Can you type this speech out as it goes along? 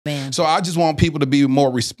So I just want people to be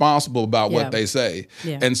more responsible about what they say.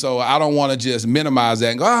 Yeah. And so I don't want to just minimize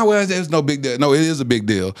that and go, oh, well, there's no big deal. No, it is a big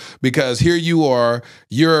deal because here you are,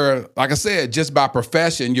 you're, like I said, just by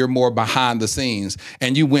profession, you're more behind the scenes.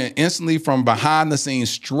 And you went instantly from behind the scenes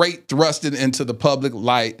straight thrusted into the public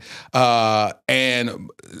light and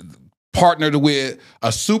partnered with a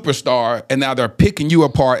superstar, and now they're picking you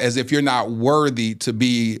apart as if you're not worthy to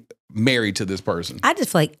be married to this person. I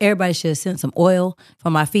just feel like everybody should have sent some oil for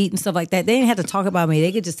my feet and stuff like that. They didn't have to talk about me.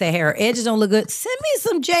 They could just say, hey, her edges don't look good. Send me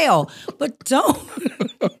some gel, but don't.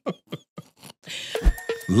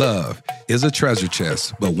 Love is a treasure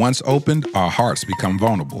chest, but once opened, our hearts become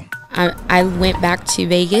vulnerable. I went back to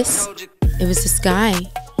Vegas. It was this guy.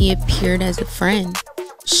 He appeared as a friend.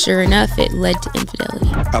 Sure enough, it led to infidelity.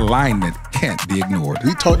 Alignment can't be ignored.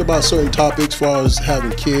 We talked about certain topics as far as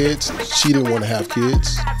having kids. She didn't want to have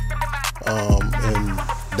kids. And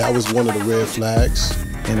that was one of the red flags.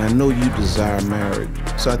 And I know you desire marriage.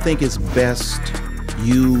 So I think it's best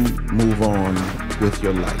you move on with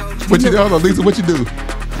your life. What you do? Hold on, Lisa, what you do?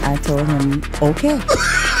 I told him, okay.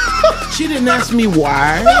 She didn't ask me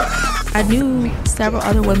why. I knew several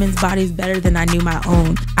other women's bodies better than I knew my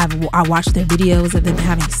own. I watched their videos of them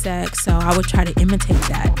having sex, so I would try to imitate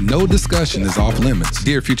that. No discussion is off limits.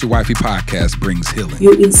 Dear Future Wifey podcast brings healing.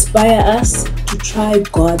 You inspire us to try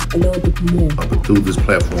God a little bit more. But through this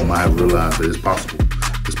platform, I have realized that it's possible.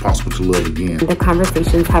 It's possible to love again. The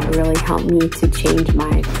conversations have really helped me to change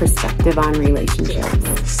my perspective on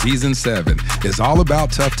relationships. Season 7 is all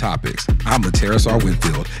about tough topics. I'm Lateris R.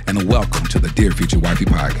 Winfield, and welcome to the Dear Future Wifey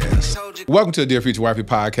podcast. Welcome to the Dear Future Wifey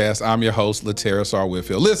podcast. I'm your host, Lateris R.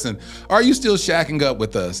 Winfield. Listen, are you still shacking up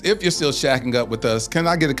with us? If you're still shacking up with us, can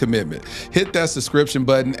I get a commitment? Hit that subscription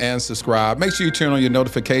button and subscribe. Make sure you turn on your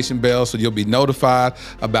notification bell so you'll be notified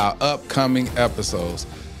about upcoming episodes.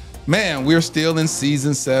 Man, we're still in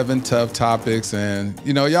season 7, tough topics, and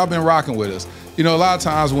y'all been rocking with us. A lot of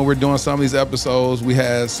times when we're doing some of these episodes, we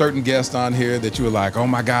had certain guests on here that you were like, oh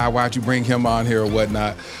my God, why'd you bring him on here or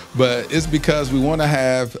whatnot? But it's because we want to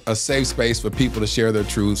have a safe space for people to share their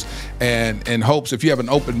truths, and in hopes, if you have an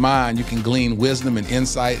open mind, you can glean wisdom and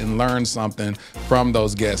insight and learn something from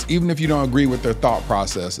those guests, even if you don't agree with their thought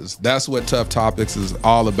processes. That's what Tough Topics is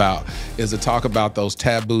all about, is to talk about those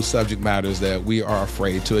taboo subject matters that we are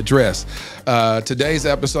afraid to address. Today's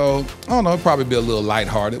episode, I don't know, it'll probably be a little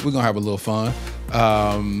lighthearted. We're going to have a little fun.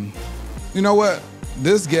 You know what?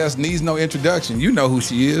 This guest needs no introduction. You know who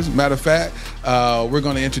she is. Matter of fact, we're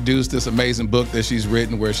going to introduce this amazing book that she's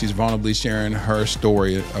written where she's vulnerably sharing her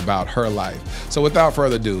story about her life. So without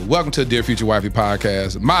further ado, welcome to the Dear Future Wifey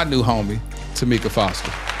podcast. My new homie, Tameka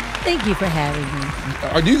Foster. Thank you for having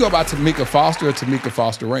me. Or do you go by Tameka Foster or Tameka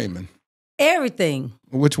Foster Raymond? Everything.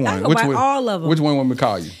 Which one? I go by all of them. Which one would we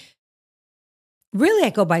call you? Really, I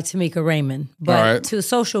go by Tameka Raymond, but to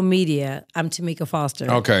social media, I'm Tameka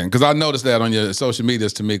Foster. Okay, because I noticed that on your social media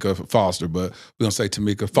it's Tameka Foster, but we're gonna say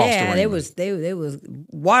Tameka Foster. Yeah, Raymond. they was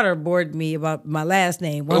waterboarding me about my last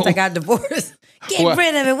name once I got divorced. Get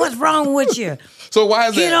rid of it. What's wrong with you? So why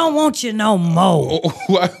is that? He don't want you no more.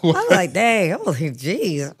 Why? I'm like, dang. I'm like,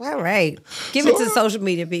 geez. All right, give it to social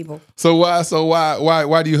media people. So why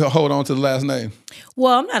do you hold on to the last name?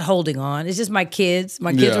 Well, I'm not holding on. It's just my kids.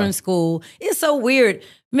 My kids are in school. It's so weird.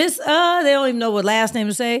 They don't even know what last name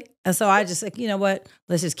to say. And so I just like, you know what?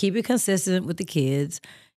 Let's just keep it consistent with the kids.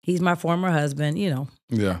 He's my former husband,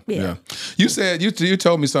 Yeah. You said, you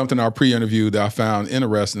told me something in our pre-interview that I found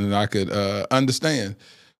interesting and I could understand.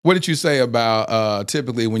 What did you say about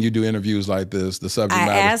typically when you do interviews like this, the subject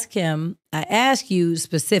matter? I ask you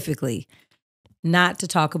specifically not to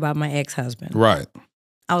talk about my ex-husband. Right.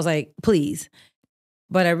 I was like, please.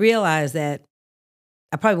 But I realized that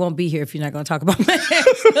I probably won't be here if you're not going to talk about my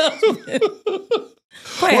ex-husband.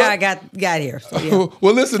 Probably how I got here. So yeah.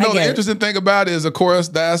 Well, listen, the interesting thing about it is, of course,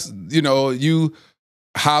 that's, you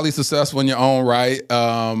highly successful in your own right,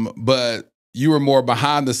 but you were more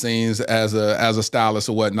behind the scenes as a stylist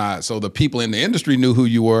or whatnot. So the people in the industry knew who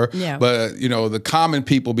you were, but the common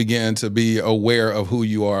people began to be aware of who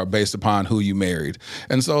you are based upon who you married.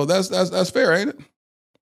 And so that's fair, ain't it?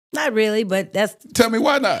 Not really, but that's... Tell me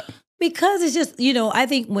why not? Because it's just, I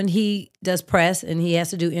think when he does press and he has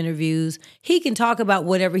to do interviews, he can talk about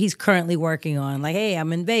whatever he's currently working on. Like, hey,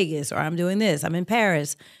 I'm in Vegas, or I'm doing this, I'm in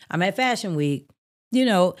Paris, I'm at Fashion Week.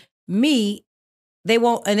 Me, they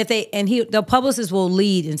won't, and the publicist will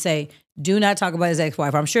lead and say, do not talk about his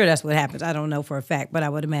ex-wife. I'm sure that's what happens. I don't know for a fact, but I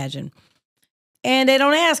would imagine. And they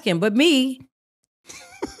don't ask him. But me,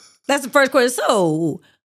 that's the first question. So,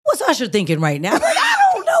 what's Usher thinking right now? I'm like, I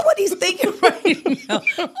don't know what he's thinking right now.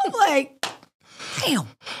 I'm like, Damn.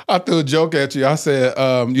 I threw a joke at you. I said,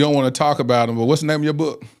 you don't want to talk about him, but what's the name of your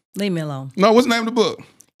book? Leave me alone. No, what's the name of the book?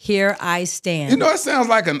 Here I Stand. You know, it sounds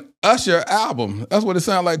like an Usher album. That's what it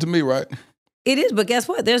sounds like to me, right? It is, but guess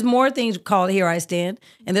what? There's more things called Here I Stand,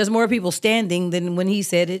 and there's more people standing than when he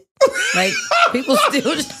said it. Like, people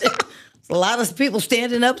still, a lot of people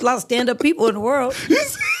standing up, a lot of stand-up people in the world.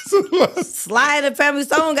 Sly and Family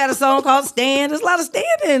Stone got a song called Stand. There's a lot of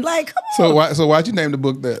standing. Like, come on. So why'd you name the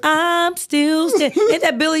book that? I'm still standing. Ain't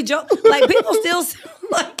that Billy Joe? Like, people still,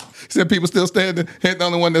 like. Said people still standing. Ain't the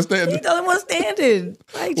only one that's standing. He's the only one standing.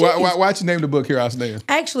 Like, why'd you name the book Here I Stand?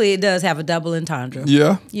 Actually, it does have a double entendre.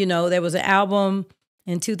 Yeah. You know, there was an album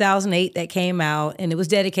in 2008 that came out, and it was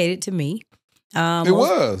dedicated to me. That's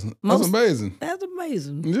amazing. That's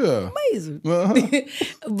amazing. Yeah. Amazing. Uh-huh.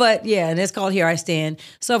 But yeah, and it's called Here I Stand.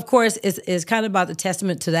 So of course, it's kind of about the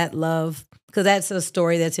testament to that love, because that's a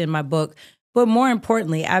story that's in my book. But more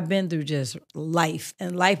importantly, I've been through just life,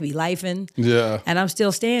 and life be lifing. Yeah. And I'm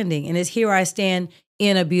still standing, and it's Here I Stand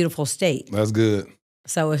in a beautiful state. That's good.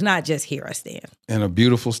 So it's not just Here I Stand. In a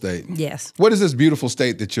beautiful state. Yes. What is this beautiful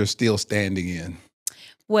state that you're still standing in?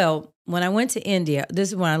 Well, when I went to India, this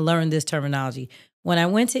is when I learned this terminology. When I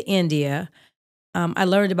went to India, I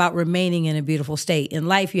learned about remaining in a beautiful state. In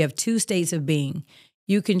life, you have two states of being.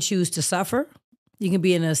 You can choose to suffer. You can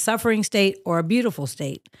be in a suffering state or a beautiful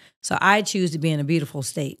state. So I choose to be in a beautiful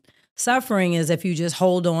state. Suffering is if you just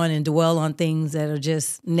hold on and dwell on things that are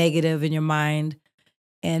just negative in your mind.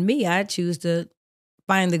 And me, I choose to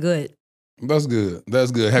find the good. That's good.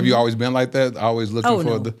 That's good. Have you always been like that? Always looking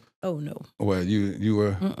for the... Oh, no. Well, you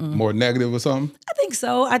were more negative or something? I think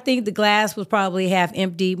so. I think the glass was probably half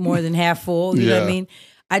empty more than half full. You know what I mean?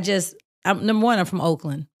 Number one, I'm from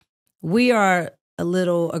Oakland. We are a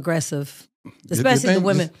little aggressive, especially the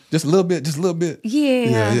women. Just a little bit, just a little bit.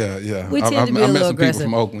 Yeah. We tend to be a little aggressive.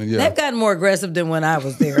 People from Oakland, yeah. They've gotten more aggressive than when I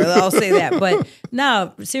was there. I'll say that. But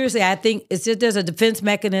no, seriously, I think it's just there's a defense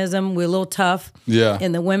mechanism. We're a little tough. Yeah.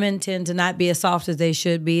 And the women tend to not be as soft as they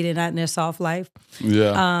should be. They're not in their soft life.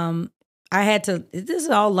 Yeah. This is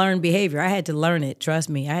all learned behavior. I had to learn it. Trust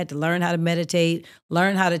me. I had to learn how to meditate,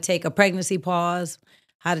 learn how to take a pregnancy pause,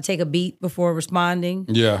 how to take a beat before responding.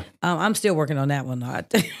 Yeah. I'm still working on that one. Though. I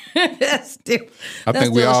think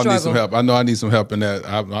we all need some help. I know I need some help in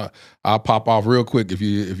that. I'll pop off real quick if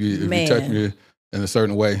you touch me in a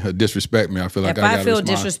certain way or disrespect me. I feel like I gotta respond.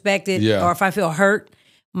 Disrespected or if I feel hurt,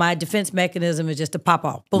 my defense mechanism is just to pop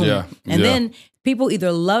off. Boom. Yeah. And then people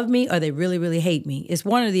either love me or they really, really hate me. It's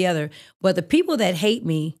one or the other. But the people that hate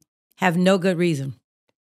me have no good reason.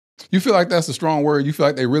 You feel like that's a strong word? You feel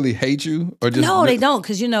like they really hate you? Or just No, they don't,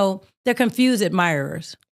 because, they're confused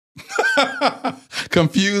admirers.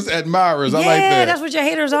 Confused admirers. I like that. Yeah, that's what your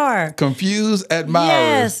haters are. Confused admirers.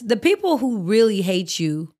 Yes. The people who really hate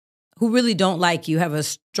you, who really don't like you, have a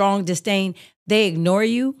strong disdain, they ignore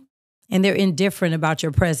you and they're indifferent about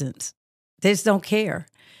your presence. They just don't care.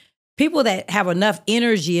 People that have enough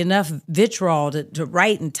energy, enough vitriol to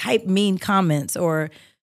write and type mean comments or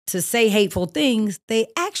to say hateful things, they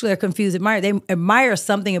actually are confused admirers. They admire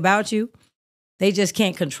something about you. They just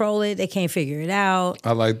can't control it. They can't figure it out.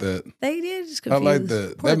 I like that. They just confused. I like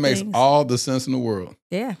that. Poor that makes things. all the sense in the world.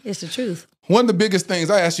 Yeah, it's the truth. One of the biggest things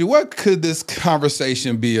I asked you, what could this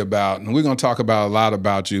conversation be about? And we're going to talk about a lot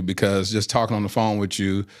about you because just talking on the phone with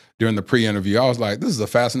you during the pre-interview, I was like, this is a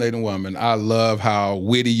fascinating woman. I love how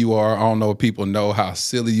witty you are. I don't know if people know how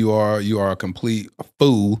silly you are. You are a complete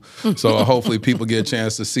fool. So hopefully people get a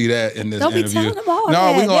chance to see that in this interview. Be telling them all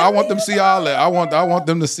that. I want them to see all that. I want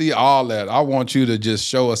them to see all that. I want you to just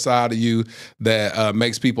show a side of you that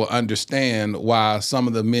makes people understand why some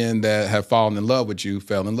of the men that have fallen in love with you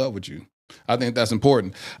fell in love with you. I think that's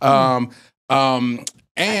important. And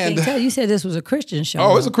I can tell you said this was a Christian show.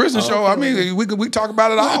 Oh, it's a Christian show. I mean, we talk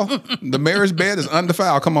about it all. The marriage bed is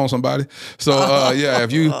undefiled. Come on, somebody. So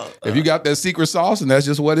if you got that secret sauce, and that's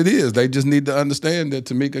just what it is. They just need to understand that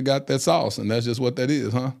Tameka got that sauce, and that's just what that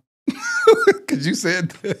is, huh? Because you said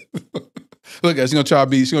that. Look, she's gonna try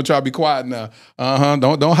to be quiet now.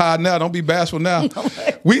 Don't hide now. Don't be bashful now.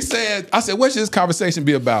 I said, what should this conversation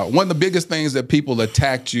be about? One of the biggest things that people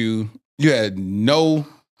attacked you. You had no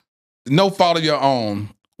fault of your own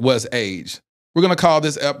was age. We're going to call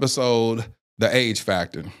this episode The Age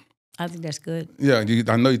Factor. I think that's good. Yeah,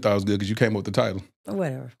 I know you thought it was good because you came up with the title.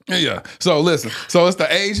 Whatever. Yeah. So listen. So it's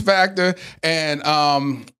The Age Factor. And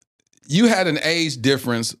you had an age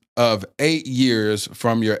difference of 8 years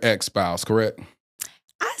from your ex-spouse, correct?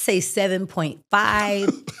 I say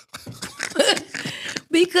 7.5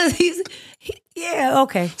 because Yeah,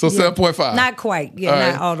 okay. So yeah. 7.5. Not quite.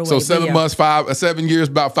 Yeah, not all the way. So 7 yeah. months, 7 years,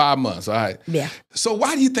 about 5 months. All right. Yeah. So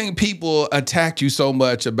why do you think people attacked you so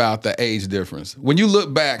much about the age difference? When you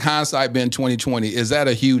look back, hindsight being 2020, is that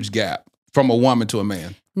a huge gap from a woman to a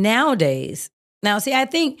man? Nowadays, see, I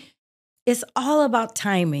think it's all about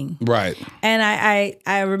timing. Right. And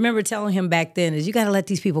I remember telling him back then is you got to let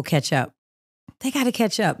these people catch up. They got to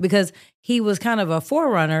catch up because he was kind of a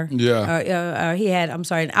forerunner. Yeah. He had,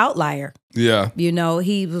 an outlier. Yeah. You know,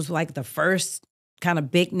 he was like the first kind of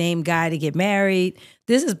big name guy to get married.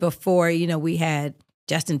 This is before, we had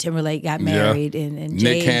Justin Timberlake got married and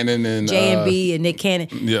Nick Cannon and J&B and Nick Cannon.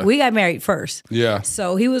 Yeah. We got married first. Yeah.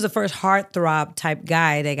 So he was the first heartthrob type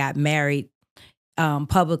guy that got married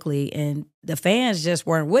publicly, and the fans just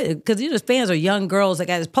weren't with it because the fans are young girls that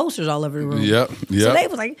got his posters all over the room. Yep. So they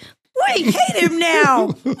was like, wait, hate him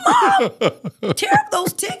now. Mom, tear up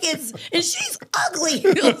those tickets. And she's ugly.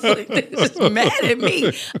 They was just mad at me. I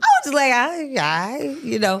was just like,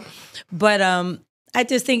 But I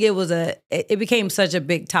just think it became such a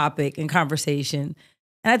big topic and conversation.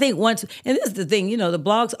 And I think once, and this is the thing, the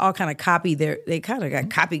blogs all kind of they kind of got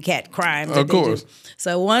copycat crimes. Of course.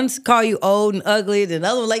 So one's call you old and ugly, then the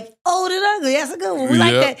other one like, old and ugly. That's a good one. We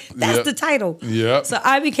like that. That's the title. Yeah. So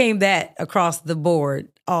I became that across the board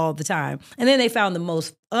all the time. And then they found the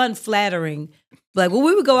most unflattering, like when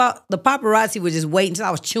we would go out, the paparazzi would just wait until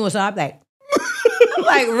I was chewing something. I'm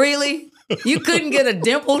like, really? You couldn't get a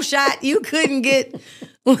dimple shot? You couldn't get,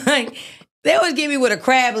 like, they always give me with a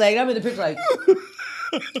crab leg. I'm in the picture like,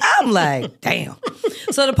 I'm like, damn.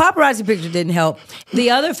 So the paparazzi picture didn't help. The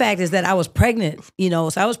other fact is that I was pregnant,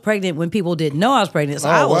 so I was pregnant when people didn't know I was pregnant. So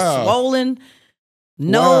I was swollen,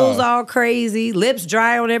 nose all crazy, lips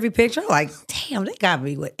dry on every picture. I'm like, damn, they got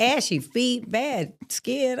me with ashy feet, bad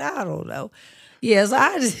skin. I don't know. Yeah, so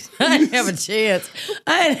I didn't have a chance.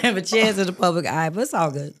 I didn't have a chance in the public eye, but it's all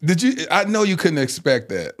good. I know you couldn't expect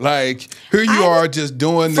that. Like, here you are just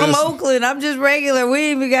doing from this. From Oakland, I'm just regular. We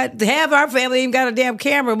ain't even got, half our family ain't got a damn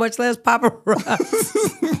camera, much less paparazzi.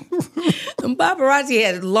 And paparazzi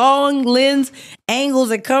had long lens angles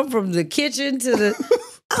that come from the kitchen to the,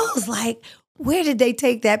 I was like, where did they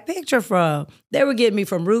take that picture from? They were getting me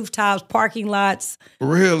from rooftops, parking lots.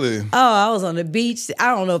 Really? Oh, I was on the beach.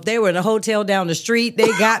 I don't know if they were in a hotel down the street. They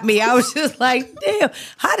got me. I was just like, damn,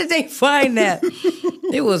 how did they find that?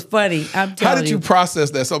 It was funny. I'm telling you. How did you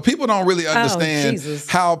process that? So people don't really understand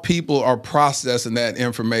how people are processing that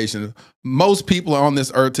information. Most people on this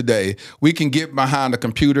earth today, we can get behind a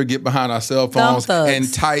computer, get behind our cell phones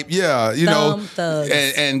and type, and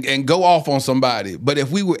go off on somebody. But if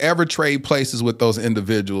we would ever trade places with those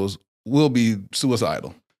individuals, we'll be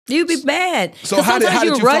suicidal. You'd be mad. So how did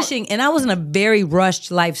you were rushing, and I was in a very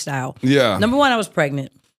rushed lifestyle. Yeah. Number one, I was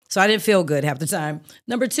pregnant, so I didn't feel good half the time.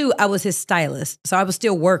 Number two, I was his stylist, so I was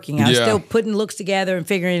still working. I was still putting looks together and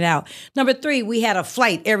figuring it out. Number three, we had a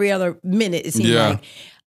flight every other minute, it seemed like.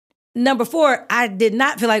 Number four, I did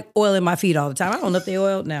not feel like oiling my feet all the time. I don't know if they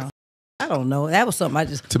oiled now. I don't know. That was something I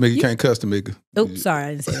just... Tameka, you can't cuss, Tameka. Oops, sorry,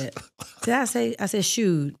 I didn't say that. Did I say? I said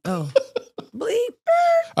shoot. Oh, bleep.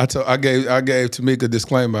 I gave Tameka a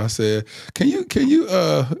disclaimer. I said, can you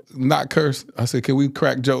not curse? I said, can we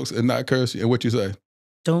crack jokes and not curse? And what you say?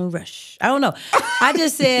 Don't rush. I don't know. I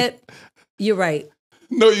just said, you're right.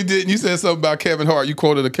 No, you didn't. You said something about Kevin Hart. You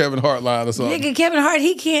quoted a Kevin Hart line or something. Nigga, Kevin Hart,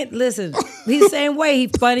 he can't listen. He's the same way.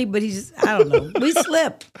 He's funny, but he's just, I don't know. We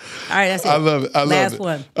slip. All right, that's it. I love it. Last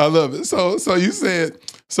one. I love it. So you said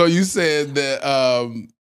that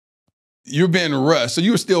you're being rushed. So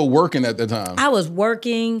you were still working at the time. I was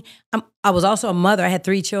working. I was also a mother. I had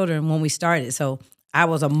 3 children when we started. So I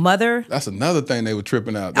was a mother. That's another thing they were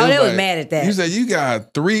tripping out. They was mad at that. You said you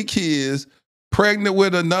got 3 kids. Pregnant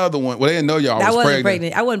with another one. Well, they didn't know y'all was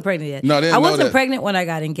pregnant. I wasn't pregnant yet. No, they didn't I wasn't know that. pregnant when I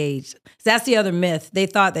got engaged. That's the other myth. They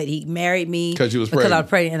thought that he married me because I was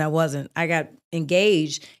pregnant, and I wasn't. I got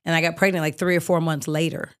engaged and I got pregnant like 3 or 4 months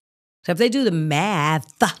later. So if they do the math,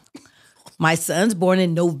 my son's born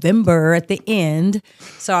in November at the end.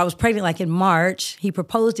 So I was pregnant like in March. He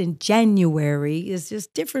proposed in January. It's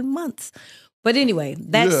just different months. But anyway,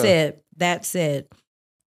 that said,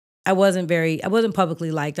 I wasn't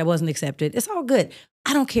publicly liked. I wasn't accepted. It's all good.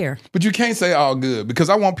 I don't care. But you can't say all good because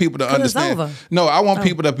I want people to understand. It's over. No, I want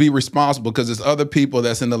people to be responsible because it's other people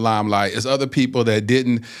that's in the limelight. It's other people that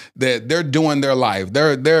they're doing their life.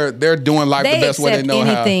 They're doing life the best way they know how. They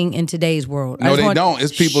accept anything in today's world. No, they don't.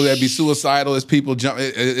 It's people that be suicidal. It's people jump.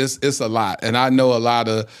 It's a lot. And I know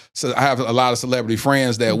I have a lot of celebrity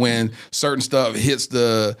friends that when certain stuff hits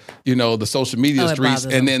the social media streets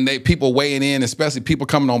and then people weighing in, especially people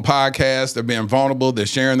coming on podcasts, they're being vulnerable, they're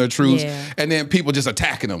sharing their truths, and then people just attack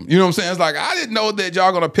attacking them. You know what I'm saying? It's like, I didn't know that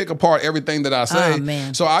y'all gonna pick apart everything that I say. Oh,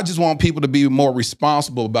 man. So I just want people to be more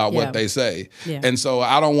responsible about what they say. Yeah. And so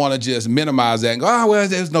I don't want to just minimize that and go, oh, well,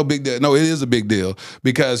 there's no big deal. No, it is a big deal,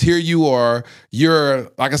 because here you are,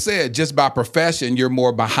 you're, like I said, just by profession, you're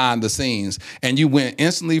more behind the scenes. And you went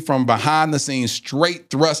instantly from behind the scenes straight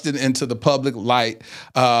thrusted into the public light,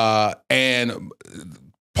 and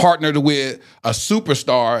partnered with a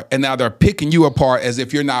superstar, and now they're picking you apart as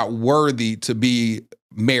if you're not worthy to be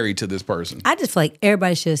married to this person. I just feel like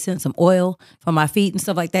everybody should have sent some oil for my feet and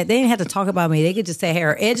stuff like that. They didn't have to talk about me. They could just say, hey,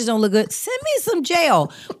 her edges don't look good. Send me some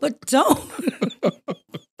gel, but don't.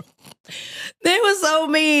 They were so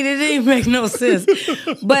mean. It didn't make no sense.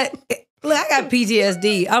 But look, I got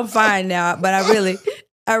PTSD. I'm fine now, but I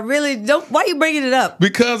really don't. Why are you bringing it up?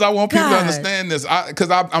 Because I want people to understand this.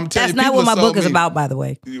 Because I'm telling you, that's not what my book is about, by the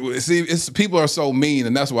way. See, people are so mean,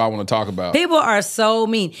 and that's what I want to talk about. People are so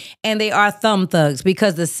mean, and they are thumb thugs,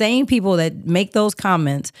 because the same people that make those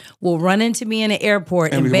comments will run into me in the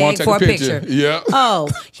airport and beg for a picture. Yeah. Oh,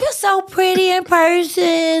 you're so pretty in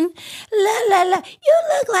person. La la la. You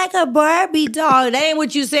look like a Barbie doll. That ain't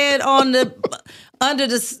what you said on the under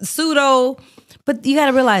the pseudo. But you got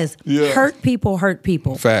to realize, hurt people hurt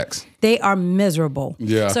people. Facts. They are miserable.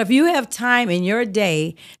 Yeah. So if you have time in your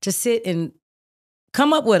day to sit and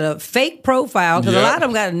come up with a fake profile, because a lot of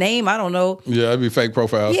them got a name, I don't know. Yeah, it'd be fake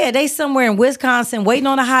profiles. Yeah, they somewhere in Wisconsin waiting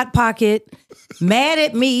on a Hot Pocket, mad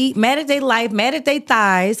at me, mad at their life, mad at their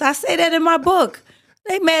thighs. I say that in my book.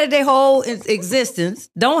 They mad at their whole existence,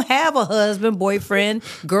 don't have a husband, boyfriend,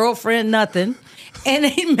 girlfriend, nothing. And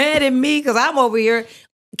they mad at me because I'm over here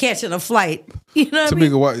catching a flight. You know what I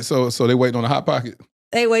mean? So they waiting on a Hot Pocket?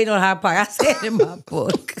 They waiting on a Hot Pocket. I said it in my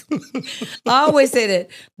book. I always say that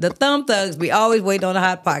the thumb thugs be always waiting on a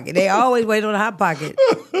Hot Pocket. They always wait on a Hot Pocket.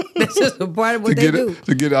 That's just a part of what they do.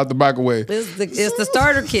 To get it out the microwave. It's the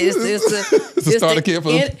starter kit. It's the starter kit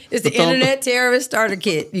for it's the internet terrorist starter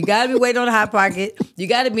kit. You got to be waiting on a Hot Pocket. You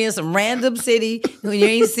got to be in some random city when you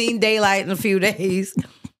ain't seen daylight in a few days.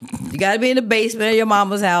 You got to be in the basement of your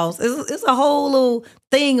mama's house. It's a whole little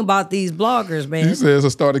thing about these bloggers, man. You said it's a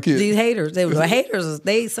starter kit. These haters.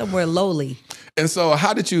 They somewhere lowly. And so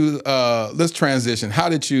how did you, let's transition. How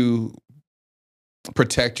did you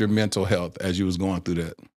protect your mental health as you was going through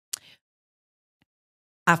that?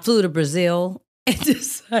 I flew to Brazil and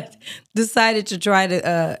decided to try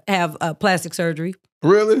to have plastic surgery.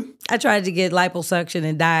 Really? I tried to get liposuction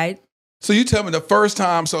and died. So you tell me the first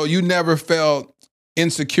time, so you never felt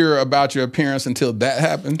insecure about your appearance until that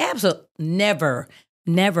happened? Absolutely. Never.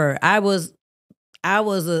 I was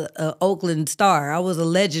a Oakland star. I was a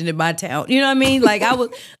legend in my town. You know what I mean? Like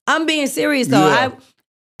I'm being serious though. Yeah.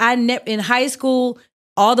 I in high school,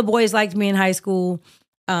 all the boys liked me in high school.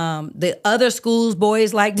 The other schools'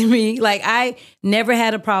 boys liked me. Like I never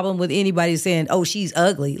had a problem with anybody saying, "Oh, she's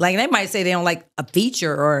ugly." Like they might say they don't like a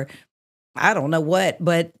feature or I don't know what,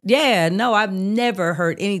 but yeah, no, I've never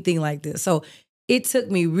heard anything like this. So it took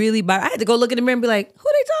me really I had to go look in the mirror and be like, who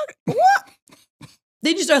they talking? What?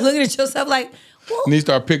 Then you start looking at yourself like, well, and you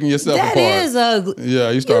start picking yourself apart. That is ugly. Yeah,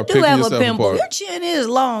 you start picking yourself apart. Your chin is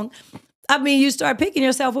long. I mean, you start picking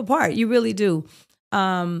yourself apart. You really do.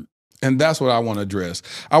 And that's what I want to address.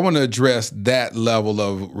 I want to address that level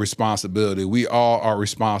of responsibility. We all are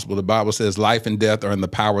responsible. The Bible says life and death are in the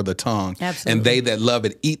power of the tongue. Absolutely. And they that love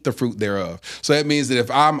it eat the fruit thereof. So that means that if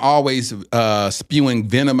I'm always spewing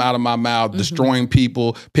venom out of my mouth, destroying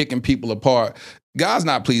people, picking people apart, God's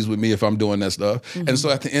not pleased with me if I'm doing that stuff. And so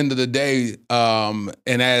at the end of the day, and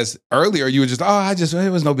as earlier, you were just,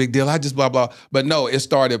 it was no big deal. I just blah, blah. But no, it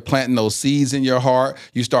started planting those seeds in your heart.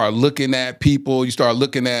 You start looking at people. You start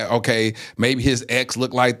looking at, okay, maybe his ex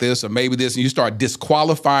looked like this or maybe this. And you start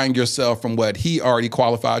disqualifying yourself from what he already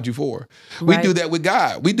qualified you for. Right. We do that with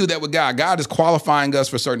God. God is qualifying us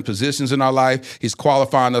for certain positions in our life. He's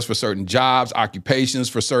qualifying us for certain jobs, occupations,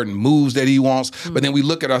 for certain moves that he wants. But then we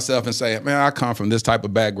look at ourselves and say, man, I come from this type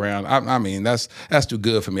of background. I mean, that's too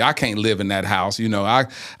good for me. I can't live in that house. You know, I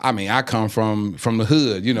come from the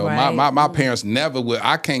hood. You know, right. my parents never would.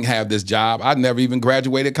 I can't have this job. I never even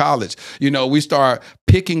graduated college. You know, we start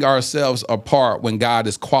picking ourselves apart when God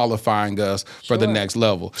is qualifying us for the next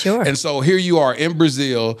level. Sure. And so here you are in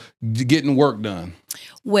Brazil getting work done.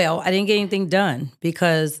 Well, I didn't get anything done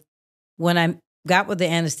because when I got with the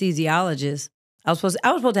anesthesiologist, I was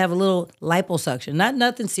supposed to have a little liposuction,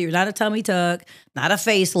 nothing serious, not a tummy tuck, not a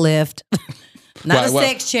facelift, not a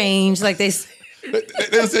sex change like they said.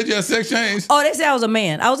 They said you had a sex change? Oh, they said I was a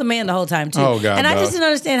man. I was a man the whole time too. Oh, God. And I just didn't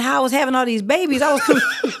understand how I was having all these babies. I was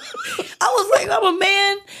like, I'm a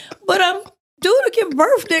man, but I'm due to give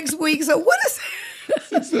birth next week. So what is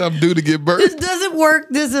I'm due to give birth. This doesn't work.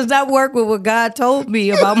 This does not work with what God told me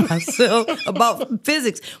about myself, about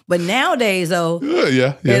physics. But nowadays, though,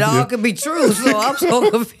 it all could be true. So I'm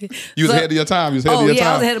so confused. You was ahead of your time. You was ahead of your time.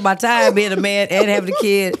 I was ahead of my time being a man and having a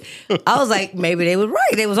kid. I was like, maybe they was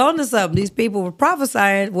right. They was onto something. These people were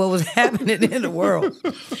prophesying what was happening in the world.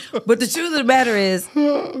 But the truth of the matter is,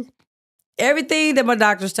 everything that my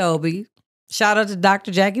doctors told me, shout out to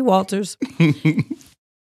Dr. Jackie Walters,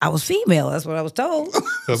 I was female. That's what I was told.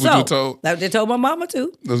 That's what you told? That's what they told my mama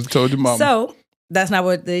too. That's what you told your mama. So that's not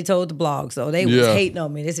what they told the blog. So they was hating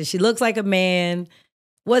on me. They said, she looks like a man.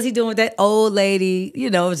 What's he doing with that old lady? You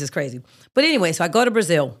know, it was just crazy. But anyway, so I go to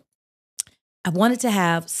Brazil. I wanted to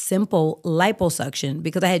have simple liposuction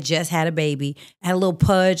because I had just had a baby. I had a little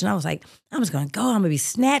pudge, and I was like, I'm just going to go. I'm going to be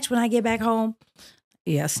snatched when I get back home.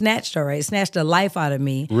 Yeah, snatched, all right. Snatched the life out of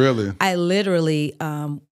me. Really? I literally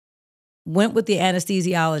went with the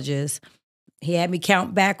anesthesiologist. He had me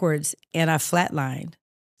count backwards, and I flatlined.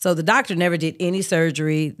 So the doctor never did any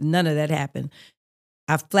surgery. None of that happened.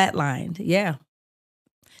 I flatlined. Yeah.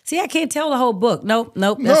 See, I can't tell the whole book. Nope.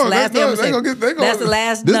 That's the last thing I'm going to say. That's the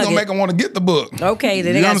last This is nugget. going to make them want to get the book. Okay,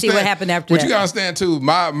 then they got to see what happened after that. But you got to understand, too,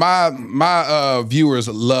 my viewers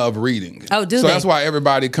love reading. Oh, do so they? So that's why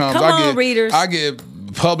everybody comes. Come on, readers. I get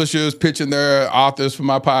publishers pitching their authors for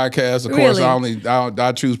my podcast. Of course,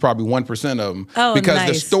 I choose probably 1% of them because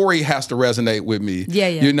the story has to resonate with me. Yeah.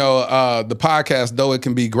 You know, the podcast, though it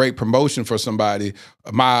can be great promotion for somebody,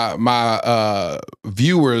 my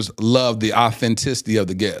viewers love the authenticity of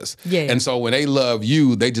the guest. Yeah. And so when they love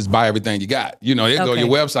you, they just buy everything you got. You know, they go to your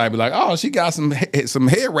website and be like, oh, she got some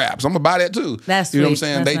head wraps. I'm gonna buy that too. That's you know what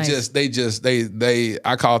I'm saying? That's They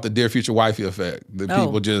I call it the Dear Future Wifey effect.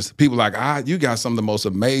 People like, you got some of the most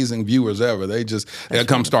amazing viewers ever. They'll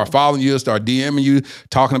come start following you, start DMing you,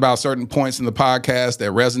 talking about certain points in the podcast that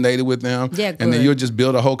resonated with them. Yeah, and then you'll just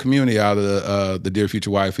build a whole community out of the Dear Future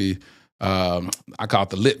Wifey. I call it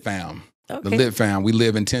the Lit Fam. Okay. The Lit Fam. We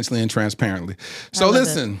live intentionally and transparently. So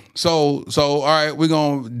listen. So all right, we're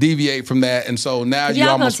gonna deviate from that. And so now you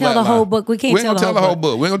almost tell the whole book. We can't tell the whole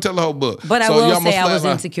book. We're gonna tell the whole book. But I will say I was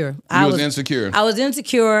insecure. I was insecure. I was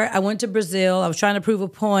insecure. I went to Brazil. I was trying to prove a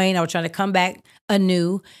point. I was trying to come back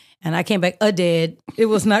anew. And I came back dead. It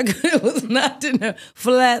was not good. It was not in a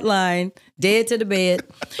flat line, dead to the bed.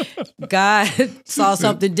 God saw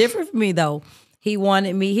something different for me, though. He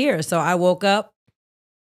wanted me here. So I woke up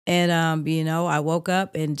and, I woke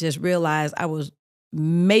up and just realized I was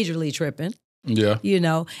majorly tripping. Yeah. You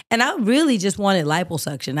know, and I really just wanted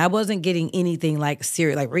liposuction. I wasn't getting anything like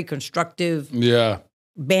serious, like reconstructive. Yeah.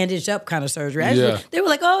 Bandaged up kind of surgery. They were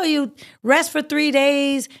like, oh, you rest for 3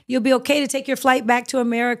 days. You'll be okay to take your flight back to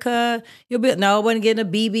America. No, I wasn't getting a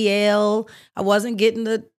BBL. I wasn't getting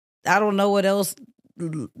I don't know what else,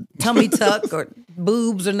 tummy tuck or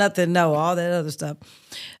boobs or nothing. No, all that other stuff.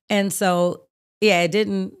 And so, yeah, it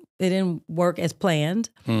didn't work as planned,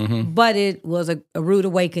 but it was a rude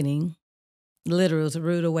awakening. Literally, it was a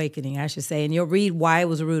rude awakening, I should say. And you'll read why it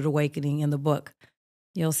was a rude awakening in the book.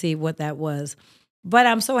 You'll see what that was. But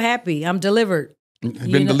I'm so happy. I'm delivered.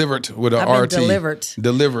 Delivered with an RT.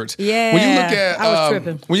 Delivered. Yeah. When you look at, I was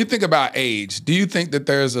tripping. When you think about age, do you think that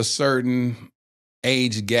there's a certain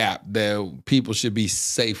age gap that people should be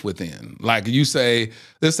safe within? Like let's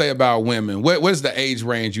say about women. What is the age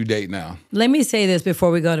range you date now? Let me say this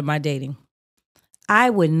before we go to my dating.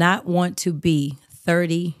 I would not want to be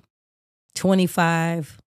 30,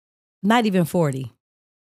 25, not even 40.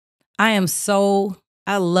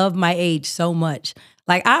 I love my age so much.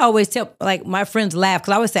 Like I always tell, like my friends laugh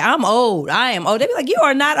because I always say, I'm old. I am old. They'd be like, you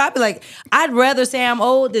are not. I'd be like, I'd rather say I'm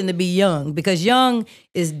old than to be young because young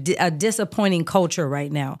is a disappointing culture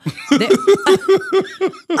right now.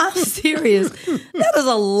 I'm serious. That is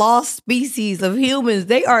a lost species of humans.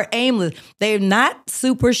 They are aimless. They're not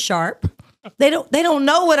super sharp. They don't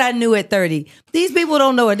know what I knew at 30. These people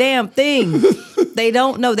don't know a damn thing. They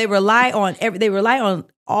don't know. They rely on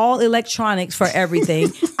all electronics for everything.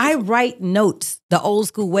 I write notes the old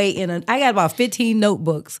school way I got about 15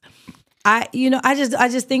 notebooks. I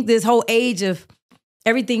just think this whole age of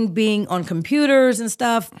everything being on computers and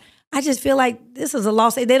stuff, I just feel like this is a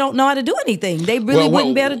lost age. They don't know how to do anything. They really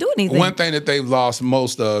wouldn't be able to do anything. One thing that they've lost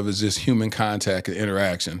most of is just human contact and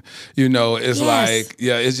interaction. You know, it's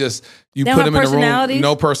it's just you put them in the room,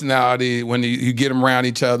 no personality. When you get them around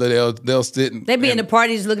each other, they'll sit. They be in the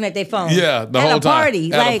party just looking at their phone. Yeah, the whole time.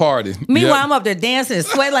 At a party. Meanwhile, I'm up there dancing and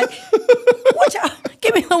sweating like, what y'all?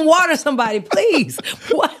 Give me some water, somebody, please.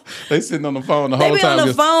 What? They sitting on the phone the whole time. They be on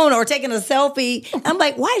the phone or taking a selfie. I'm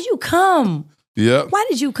like, why did you come? Yeah. Why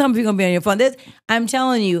did you come if you're going to be on your phone? I'm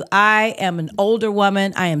telling you, I am an older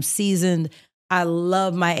woman. I am seasoned. I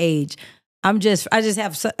love my age. I just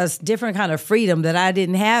have a different kind of freedom that I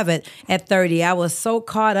didn't have at 30. I was so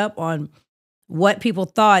caught up on what people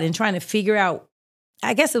thought and trying to figure out.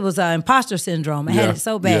 I guess it was imposter syndrome. I had it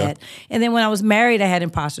so bad. And then when I was married, I had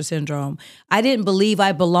imposter syndrome. I didn't believe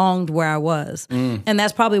I belonged where I was. And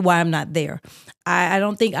that's probably why I'm not there. I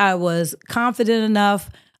don't think I was confident enough.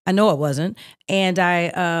 I know I wasn't. And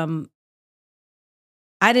I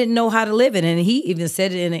didn't know how to live it. And he even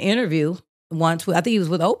said it in an interview once. I think he was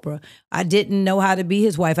with Oprah. I didn't know how to be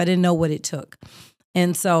his wife. I didn't know what it took.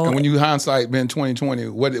 And so, and when you hindsight been 2020,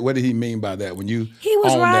 what did he mean by that? When you he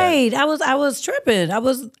was right. That? I was tripping. I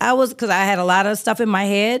was because I had a lot of stuff in my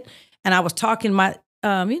head, and I was talking my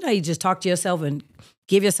you just talk to yourself and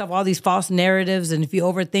give yourself all these false narratives. And if you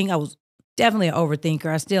overthink, I was definitely an overthinker.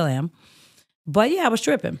 I still am. But yeah, I was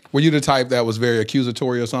tripping. Were you the type that was very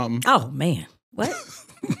accusatory or something? Oh man, what?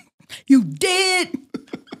 You did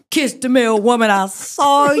kiss the mail woman. I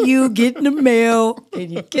saw you getting the mail, and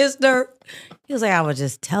you kissed her. He was like, I was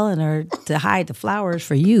just telling her to hide the flowers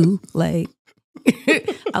for you. Like,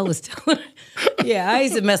 I was telling her. Yeah, I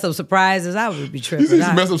used to mess up surprises. I would be tripping. You used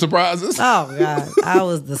to mess up surprises? Oh, God. I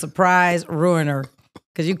was the surprise ruiner.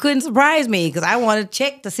 Because you couldn't surprise me because I wanted to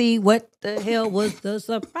check to see what the hell was the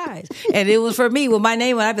surprise. And it was for me with my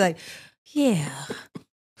name on. I'd be like, yeah.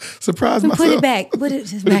 Surprise myself. Put it back. Put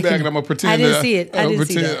it back and I'm going to pretend. I didn't see it. I'm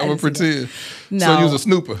going to pretend. No. So you was a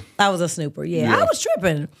snooper. I was a snooper, yeah. I was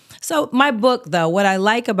tripping. So my book, though, what I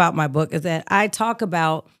like about my book is that I talk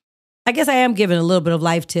about, I guess I am giving a little bit of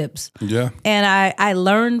life tips. Yeah. And I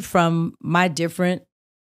learned from my different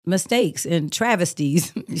mistakes and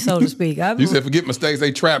travesties, so to speak. You said forget mistakes,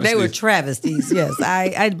 they travesties. They were travesties, yes.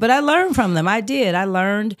 But I learned from them. I did. I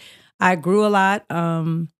learned. I grew a lot.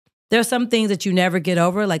 There are some things that you never get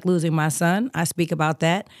over, like losing my son. I speak about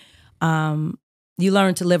that. You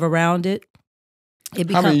learn to live around it.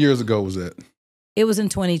 How many years ago was that? It was in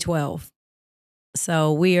 2012.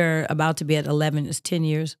 So we are about to be at 11. It's 10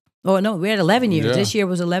 years. Oh, no, we're at 11 years. Yeah. This year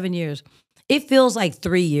was 11 years. It feels like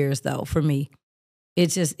 3 years, though, for me.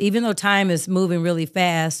 It's just, even though time is moving really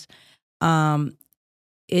fast,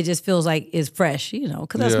 it just feels like it's fresh, because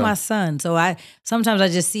that's my son. So sometimes I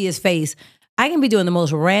just see his face. I can be doing the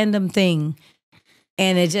most random thing,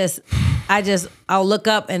 and I'll look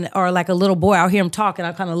up or like a little boy, I'll hear him talk, and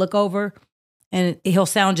I'll kind of look over, and he'll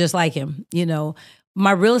sound just like him.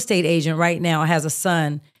 My real estate agent right now has a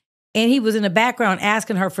son, and he was in the background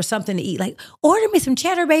asking her for something to eat, like, order me some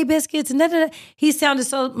Cheddar Bay biscuits, and da-da-da. He sounded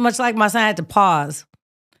so much like my son, I had to pause.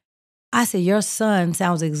 I said, your son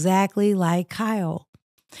sounds exactly like Kyle.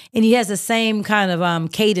 And he has the same kind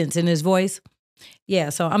of cadence in his voice. Yeah,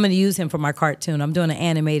 so I'm going to use him for my cartoon. I'm doing an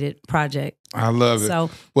animated project. I love it.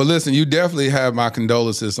 Well, listen, you definitely have my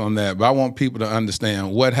condolences on that, but I want people to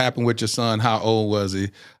understand what happened with your son. How old was he?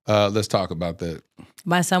 Let's talk about that.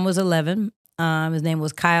 My son was 11. His name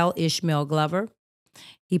was Kyle Ishmael Glover.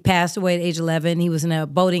 He passed away at age 11. He was in a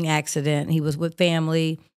boating accident. He was with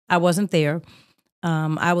family. I wasn't there.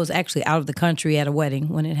 I was actually out of the country at a wedding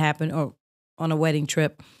when it happened, or on a wedding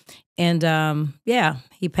trip. And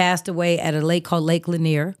he passed away at a lake called Lake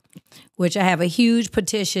Lanier, which I have a huge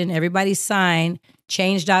petition. Everybody sign,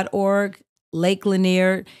 change.org, Lake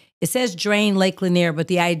Lanier. It says drain Lake Lanier, but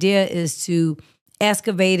the idea is to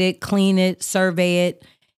excavate it, clean it, survey it,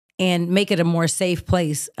 and make it a more safe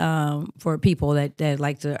place for people that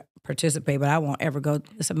like to participate, but I won't ever go.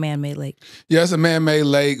 It's a man-made lake. Yeah, it's a man-made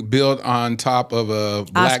lake built on top of a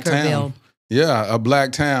black town. Yeah, a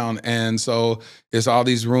black town. And so it's all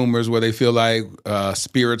these rumors where they feel like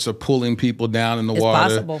spirits are pulling people down in the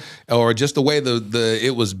water. Possible. Or just the way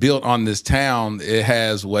it was built on this town, it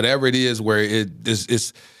has whatever it is where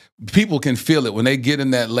it's people can feel it. When they get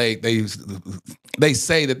in that lake, they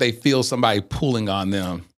say that they feel somebody pulling on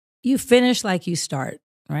them. You finish like you start,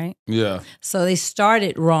 right? Yeah. So they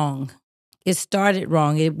started wrong. It started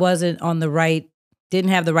wrong. It wasn't on the right,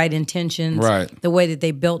 didn't have the right intentions, right, the way that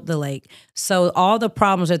they built the lake. So all the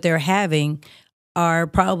problems that they're having are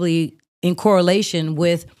probably in correlation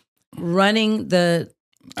with running the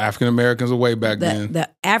African Americans away back then. The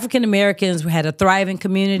African Americans had a thriving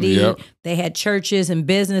community. Yep. They had churches and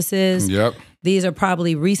businesses. Yep. These are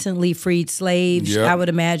probably recently freed slaves, yep, I would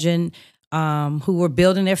imagine, who were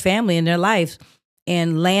building their family and their life.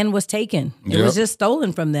 And land was taken. It yep was just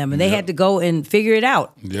stolen from them. And they had to go and figure it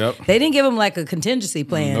out. Yep. They didn't give them like a contingency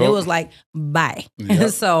plan. Nope. It was like, bye.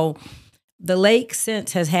 Yep. So the lake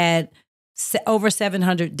since has had over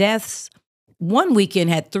 700 deaths. One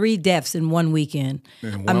weekend had 3 deaths in one weekend.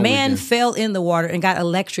 A man fell in the water and got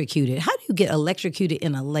electrocuted. How do you get electrocuted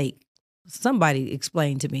in a lake? Somebody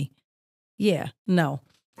explain to me. Yeah, no.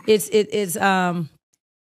 It's the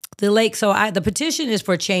lake. So the petition is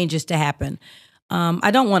for changes to happen.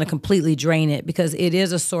 I don't want to completely drain it because it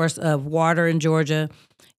is a source of water in Georgia.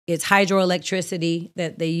 It's hydroelectricity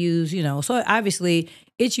that they use, you know. So obviously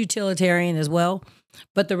it's utilitarian as well.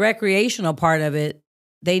 But the recreational part of it,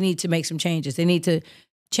 they need to make some changes. They need to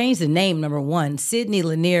change the name, number one. Sidney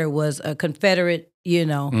Lanier was a Confederate, you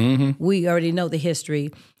know. We already know the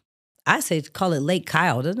history. I say call it Lake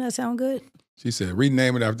Kyle. Doesn't that sound good? She said,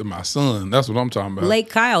 rename it after my son. That's what I'm talking about.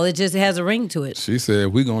 Lake Kyle. It just has a ring to it. She said,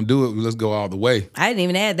 if we're going to do it, let's go all the way. I didn't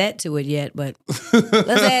even add that to it yet, but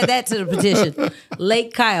let's add that to the petition.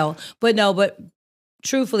 Lake Kyle. But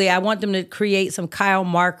truthfully, I want them to create some Kyle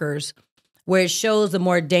markers where it shows the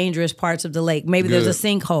more dangerous parts of the lake. Maybe there's a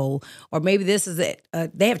sinkhole, or maybe this is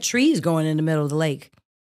they have trees growing in the middle of the lake.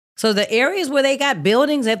 So the areas where they got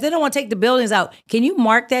buildings, if they don't want to take the buildings out, can you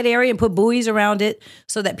mark that area and put buoys around it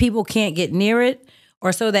so that people can't get near it,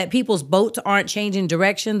 or so that people's boats aren't changing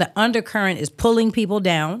direction? The undercurrent is pulling people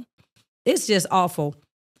down. It's just awful.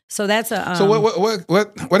 So that's a. So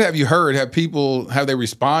what have you heard? Have they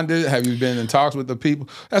responded? Have you been in talks with the people?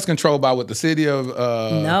 That's controlled by what, the city of?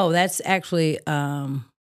 No, that's actually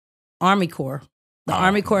Army Corps. The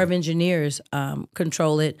Army Corps of Engineers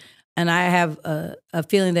control it. And I have a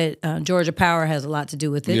feeling that Georgia Power has a lot to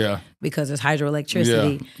do with it because it's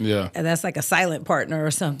hydroelectricity. Yeah. And that's like a silent partner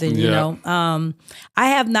or something, you know. I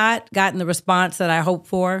have not gotten the response that I hoped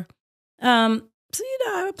for. So, you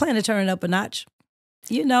know, I plan to turn it up a notch.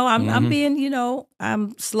 You know, I'm being, you know,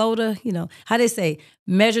 I'm slow to, you know, how they say,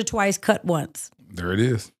 measure twice, cut once. There it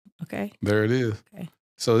is. Okay. There it is. Okay.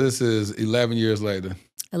 So this is 11 years later.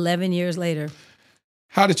 11 years later.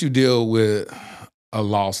 How did you deal with a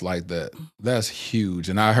loss like that? That's huge.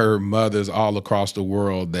 And I heard mothers all across the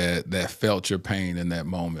world that felt your pain in that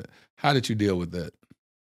moment. How did you deal with that?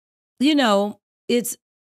 You know,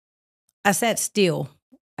 I sat still,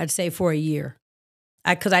 I'd say, for a year.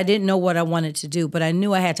 Because I didn't know what I wanted to do, but I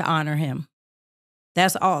knew I had to honor him.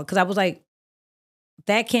 That's all. Because I was like,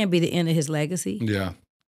 that can't be the end of his legacy. Yeah.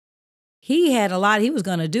 He had a lot he was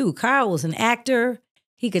going to do. Kyle was an actor.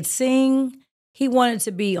 He could sing. He wanted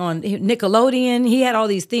to be on Nickelodeon. He had all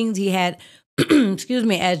these things he had, excuse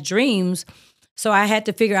me, as dreams. So I had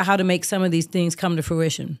to figure out how to make some of these things come to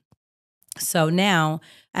fruition. So now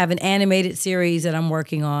I have an animated series that I'm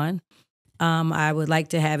working on. I would like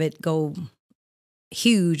to have it go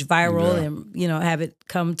huge, viral, and, you know, have it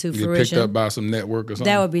come to fruition. Picked up by some network or something?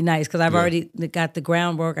 That would be nice because I've already got the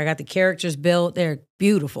groundwork. I got the characters built. They're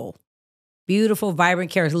beautiful. Beautiful, vibrant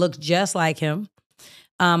characters. Looks just like him.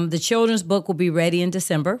 The children's book will be ready in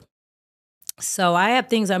December. So I have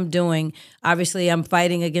things I'm doing. Obviously, I'm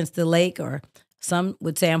fighting against the lake, or some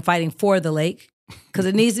would say I'm fighting for the lake because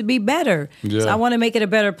it needs to be better. So I want to make it a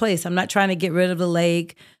better place. I'm not trying to get rid of the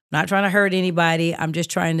lake. I'm not trying to hurt anybody. I'm just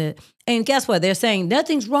trying to, and guess what? They're saying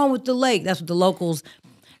nothing's wrong with the lake. That's what the locals,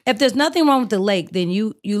 if there's nothing wrong with the lake, then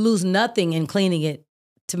you lose nothing in cleaning it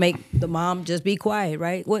to make the mom just be quiet,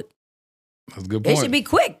 right? That's a good point. It should be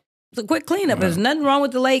quick. It's a quick cleanup. If there's nothing wrong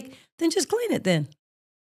with the lake, then just clean it then.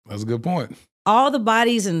 That's a good point. All the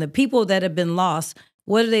bodies and the people that have been lost,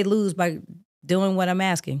 what do they lose by doing what I'm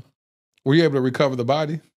asking? Were you able to recover the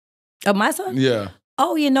body? Of my son? Yeah.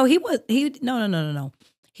 Oh, you know, no.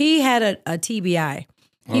 He had a TBI.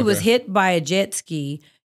 He was hit by a jet ski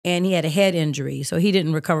and he had a head injury. So he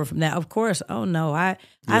didn't recover from that. Of course. Oh no. I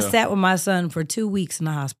sat with my son for 2 weeks in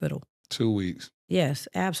the hospital. 2 weeks. Yes,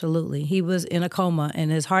 absolutely. He was in a coma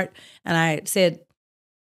and his heart, and I said,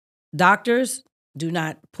 doctors, do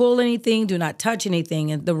not pull anything, do not touch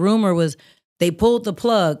anything. And the rumor was they pulled the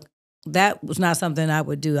plug. That was not something I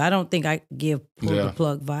would do. I don't think I give pull the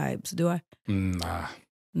plug vibes, do I? Nah.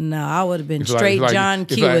 No, I would have been straight John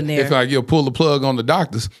Q in there. It's like you'll pull the plug on the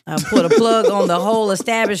doctors. I put a plug on the whole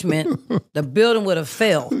establishment. The building would have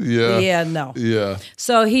fell. Yeah. Yeah, no. Yeah.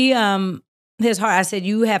 So he, his heart, I said,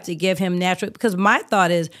 you have to give him natural, because my thought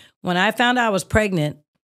is, when I found out I was pregnant,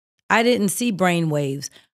 I didn't see brain waves.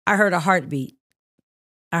 I heard a heartbeat.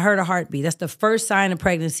 That's the first sign of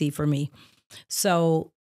pregnancy for me.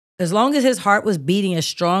 So as long as his heart was beating as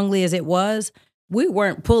strongly as it was, we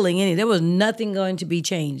weren't pulling any. There was nothing going to be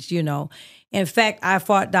changed, you know. In fact, I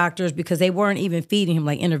fought doctors because they weren't even feeding him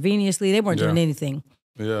like intravenously. They weren't doing anything.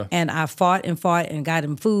 Yeah. And I fought and got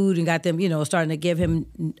him food and got them, you know, starting to give him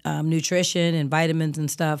nutrition and vitamins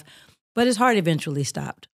and stuff. But his heart eventually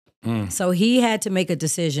stopped. So he had to make a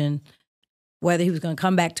decision whether he was going to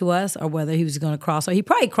come back to us or whether he was going to cross. So he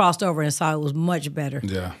probably crossed over and saw it was much better.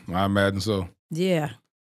 Yeah, I imagine so. Yeah.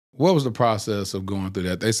 What was the process of going through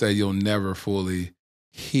that? They say you'll never fully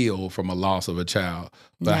heal from a loss of a child.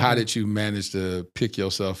 But how did you manage to pick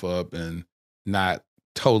yourself up and not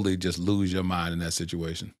totally just lose your mind in that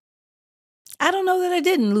situation? I don't know that I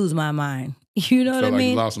didn't lose my mind. You know what I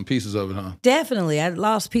mean? You lost some pieces of it, huh? Definitely. I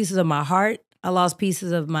lost pieces of my heart. I lost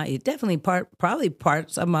pieces of probably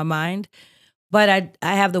parts of my mind. But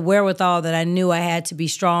I have the wherewithal that I knew I had to be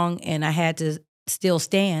strong and I had to still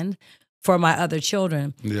stand for my other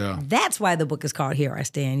children. Yeah. That's why the book is called Here I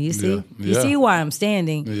Stand. You see? Yeah. You see why I'm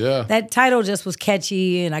standing. Yeah. That title just was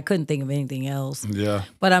catchy and I couldn't think of anything else. Yeah.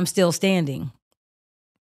 But I'm still standing.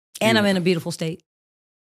 And I'm in a beautiful state.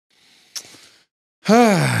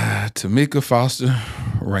 Tameka Foster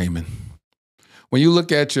Raymond. When you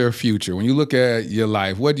look at your future, when you look at your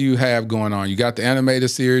life, what do you have going on? You got the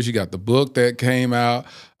animated series, you got the book that came out.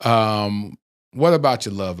 What about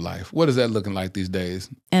your love life? What is that looking like these days?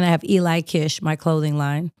 And I have Eli Kish, my clothing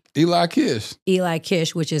line. Eli Kish. Eli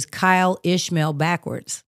Kish, which is Kyle Ishmael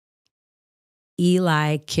backwards.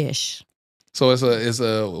 Eli Kish. So it's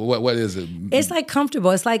a what is it? It's like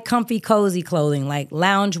comfortable. It's like comfy, cozy clothing, like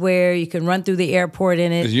loungewear. You can run through the airport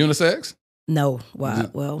in it. Is it unisex? No.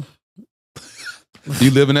 Well.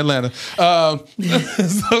 You live in Atlanta. Oh,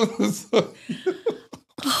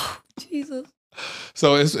 Jesus.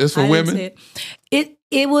 So it's for women?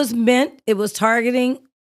 It was targeting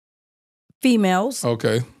females.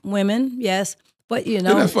 Okay. Women, yes. But Isn't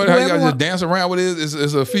that funny how you guys just dance around with it?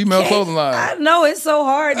 It's a female clothing line. I know, it's so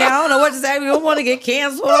hard now. I don't know what to say. We don't want to get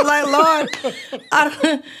canceled. I'm like, Lord.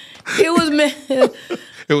 It was meant.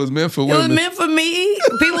 It was meant for women. It was meant for me.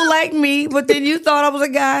 People like me, but then you thought I was a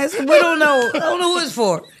guy. So we don't know. I don't know who it's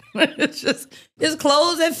for. It's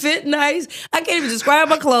clothes that fit nice. I can't even describe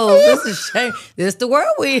my clothes. This is shame. This is the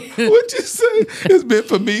world we in. What'd you say? It's meant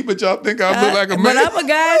for me, but y'all think I look like a man. But I'm a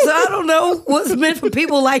guy, so I don't know what's meant for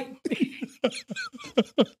people like me.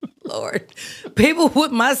 Lord. People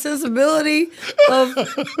with my sensibility of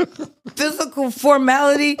physical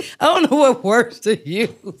formality, I don't know what words to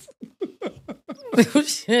use.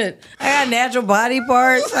 Shit. I got natural body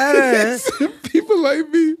parts. I don't know. People like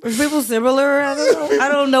me. People similar. I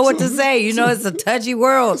don't know what to say. You know, it's a touchy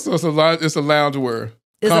world. So it's a loungewear.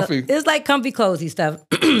 Comfy. It's like comfy, cozy stuff.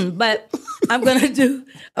 But I'm gonna do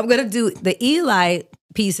the Eli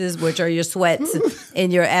pieces, which are your sweats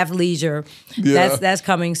and your athleisure. Yeah. That's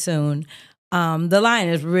coming soon. The line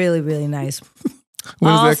is really, really nice.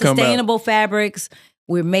 When All does that come out? sustainable fabrics.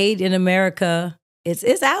 We're made in America.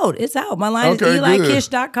 It's out. It's out. My line is Good.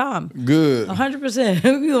 elikish.com. Good.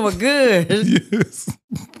 100%. We're good. Yes.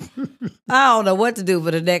 I don't know what to do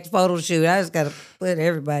for the next photo shoot. I just got to put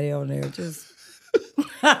everybody on there.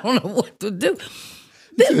 I don't know what to do.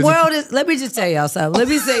 This world is, let me just tell y'all something. Let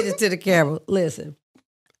me say this to the camera. Listen,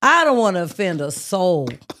 I don't want to offend a soul.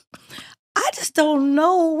 I just don't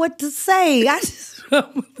know what to say.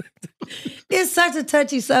 It's such a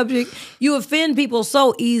touchy subject. You offend people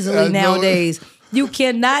so easily nowadays. You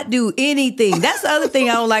cannot do anything. That's the other thing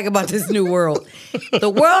I don't like about this new world. The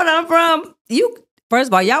world I'm from, first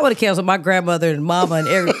of all, y'all would have canceled my grandmother and mama and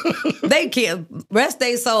everything. They can't rest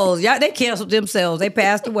their souls. Y'all, they canceled themselves. They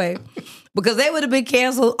passed away because they would have been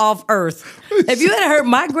canceled off earth. If you had heard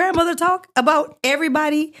my grandmother talk about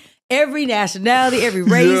everybody, every nationality, every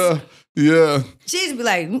race. Yeah. She'd be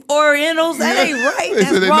like, Orientals? That ain't right.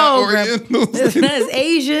 That's wrong. That's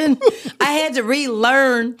Asian. I had to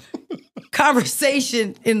relearn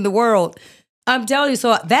conversation in the world. I'm telling you,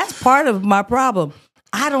 so that's part of my problem.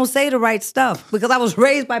 I don't say the right stuff because I was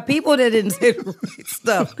raised by people that didn't say the right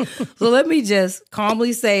stuff. So let me just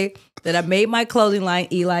calmly say that I made my clothing line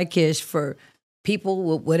Eli Kish for people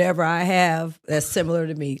with whatever I have that's similar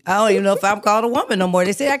to me. I don't even know if I'm called a woman no more.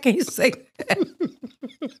 They say I can't say that.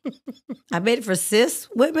 I made it for cis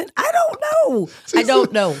women. I don't know.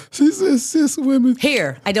 She says cis women.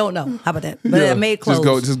 Here, I don't know. How about that? But I made clothes.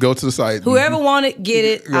 Just go to the site. Whoever want it, get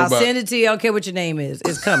it. I'll send it to you. I don't care what your name is.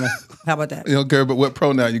 It's coming. How about that? You don't care about what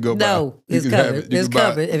pronoun you go by. No, it's coming. It's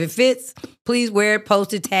coming. If it fits, please wear it,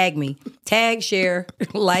 post it, tag me. Tag, share,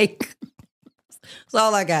 like. That's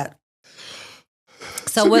all I got.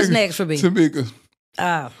 So what's next for me?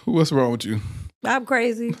 Tameka, what's wrong with you? I'm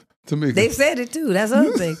crazy. Tameka. They said it too. That's the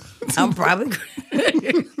other thing. I'm probably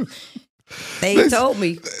They told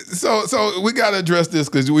me. So we got to address this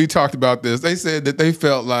because we talked about this. They said that they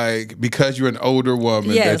felt like because you're an older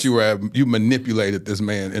woman that you manipulated this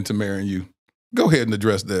man into marrying you. Go ahead and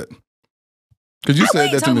address that. Because you said that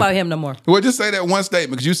to me. Talking about him no more. Well, just say that one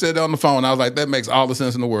statement because you said that on the phone. I was like, that makes all the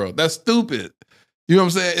sense in the world. That's stupid. You know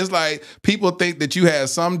what I'm saying? It's like people think that you have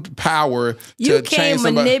some power to change somebody. You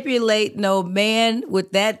can't manipulate no man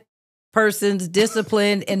with that person's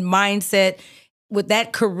discipline and mindset, with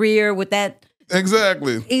that career, with that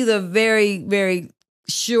Exactly. He's a very, very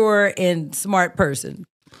sure and smart person.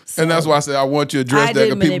 So, and that's why I said I want you to address I that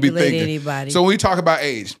didn't because people be manipulate thinking. anybody. So when we talk about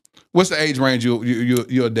age, what's the age range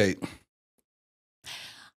you'll date?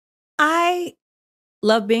 I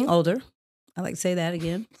love being older. I like to say that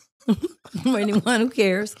again. For anyone who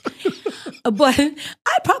cares. But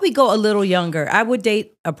I'd probably go a little younger. I would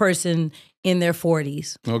date a person in their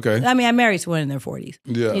 40s. Okay. I mean, I married someone in their 40s.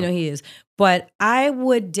 Yeah. You know, he is. But I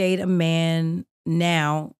would date a man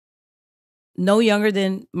now, no younger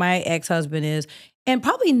than my ex-husband is, and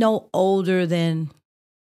probably no older than,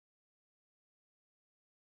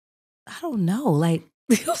 I don't know, like,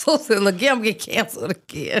 look, I'm getting canceled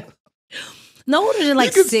again. No older than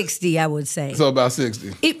like 60, I would say. So about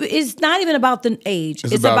 60. It's not even about the age.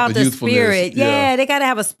 It's about about the the spirit. youthfulness. Yeah. They got to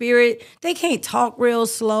have a spirit. They can't talk real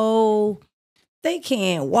slow. They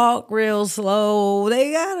can't walk real slow.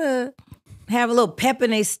 They got to have a little pep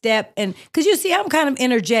in their step. And because you see, I'm kind of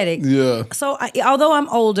energetic. Yeah. So although I'm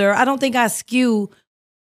older, I don't think I skew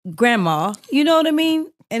grandma. You know what I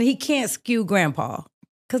mean? And he can't skew grandpa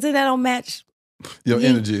because then that don't match Your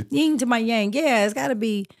energy. Yin to my yang. Yeah, he's got to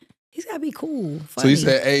be cool. Funny. So you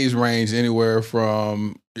said age range anywhere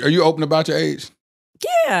from, are you open about your age?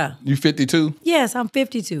 Yeah. You 52? Yes, I'm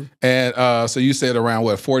 52. And so you said around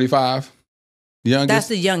what, 45? Youngest? That's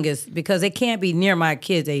the youngest because it can't be near my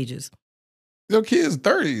kids' ages. Your kids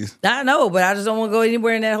 30s. I know, but I just don't want to go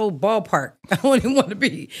anywhere in that whole ballpark. I don't even want to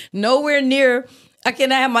be nowhere near. I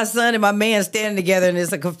cannot have my son and my man standing together and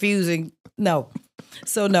it's a confusing, no.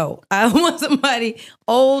 So no, I want somebody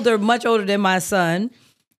older, much older than my son.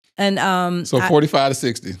 And so 45 to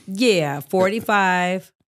 60. Yeah,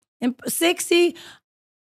 45 and 60,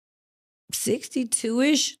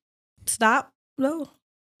 62-ish. Stop. No.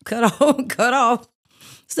 Cut off.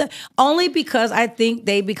 So, only because I think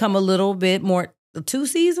they become a little bit more too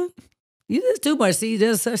seasoned. There's too much seasoning.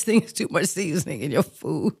 There's such thing as too much seasoning in your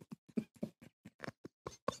food.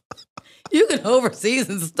 You can over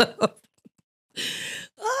season stuff.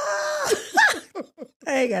 I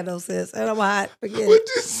ain't got no sense. And I'm hot. Forget What it.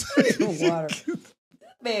 you say? Water.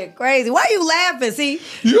 Man, crazy. Why you laughing? See?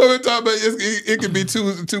 You ever talk about it can be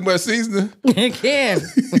too much seasoning? It can.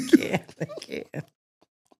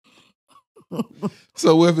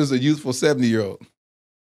 So what if it's a youthful 70-year-old?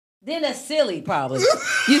 Then that's silly, probably.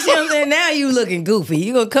 You see what I'm saying? Now you looking goofy.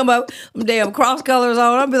 You gonna come up, with damn cross colors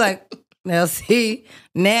on. I'll be like, now see,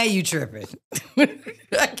 now you tripping.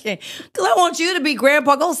 I can't, because I want you to be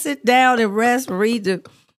grandpa. Go sit down and rest, read the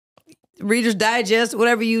Reader's Digest,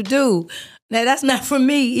 whatever you do. Now, that's not for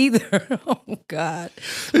me either. Oh, God.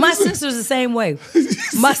 My sister's the same way.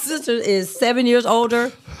 My sister is 7 years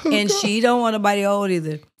older, and she don't want nobody old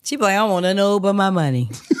either. She be like, I don't want to know but my money.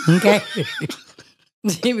 Okay?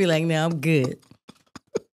 She be like, no, I'm good.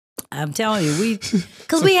 I'm telling you,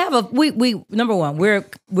 because we have we number one, we're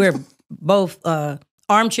both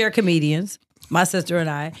armchair comedians, my sister and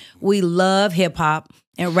I. We love hip hop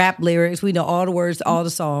and rap lyrics. We know all the words to all the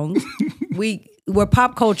songs. We're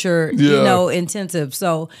pop culture, intensive.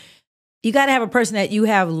 So you got to have a person that you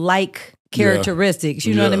have like characteristics.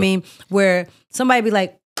 You know what I mean? Where somebody be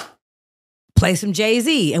like, play some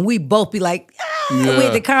Jay-Z, and we both be like, we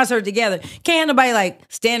at the concert together. Can't nobody like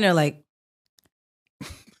stand there like,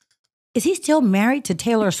 is he still married to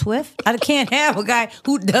Taylor Swift? I can't have a guy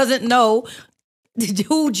who doesn't know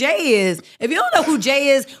who Jay is. If you don't know who Jay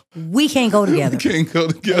is, we can't go together. We can't go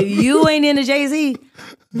together. If you ain't into Jay-Z,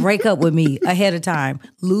 break up with me ahead of time.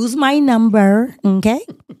 Lose my number, okay?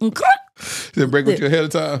 Then break with you ahead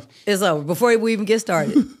of time. It's over before we even get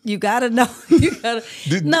started. You gotta know. You gotta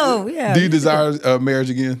no. Yeah. Do you desire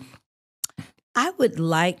marriage again? I would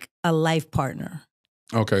like a life partner.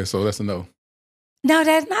 Okay, so that's a no. No,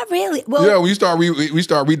 that's not really. Well, yeah, when you start we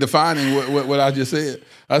start redefining what I just said.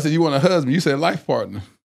 I said you want a husband. You said life partner.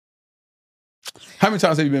 How many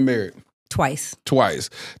times have you been married? Twice.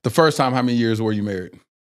 The first time, how many years were you married?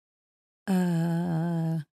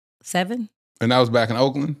 7. And that was back in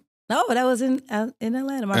Oakland? No, that was in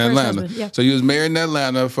Atlanta. My Atlanta. first husband. Yeah. So you was married in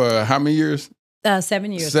Atlanta for how many years?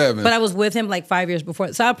 7 years. 7. But I was with him like 5 years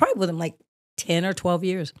before. So I was probably with him like 10 or 12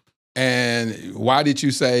 years. And why did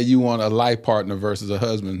you say you want a life partner versus a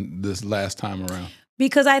husband this last time around?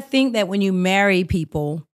 Because I think that when you marry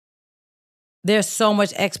people, there's so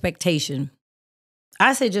much expectation.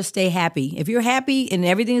 I say just stay happy. If you're happy and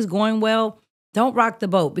everything's going well, don't rock the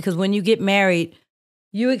boat. Because when you get married,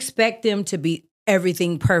 you expect them to be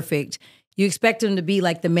everything perfect. You expect him to be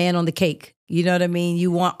like the man on the cake. You know what I mean?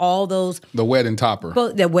 You want all those. The wedding topper.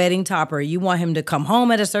 The wedding topper. You want him to come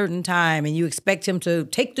home at a certain time, and you expect him to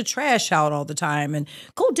take the trash out all the time and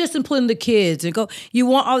go discipline the kids and go. You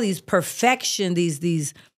want all these perfection,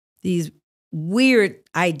 these weird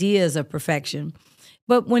ideas of perfection.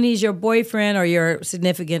 But when he's your boyfriend or your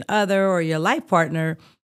significant other or your life partner,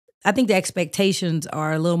 I think the expectations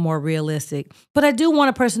are a little more realistic. But I do want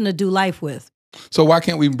a person to do life with. So why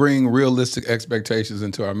can't we bring realistic expectations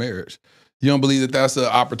into our marriage? You don't believe that that's an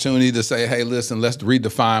opportunity to say, hey, listen, let's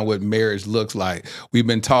redefine what marriage looks like. We've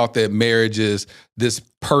been taught that marriage is this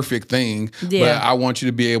perfect thing, but I want you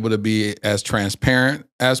to be able to be as transparent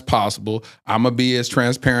as possible. I'm going to be as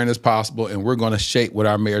transparent as possible, and we're going to shape what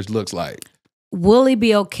our marriage looks like. Will he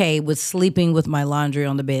be okay with sleeping with my laundry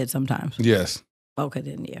on the bed sometimes? Yes. Okay,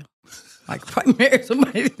 then, yeah. Like, probably marry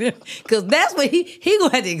somebody, because that's what he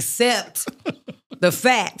gonna have to accept the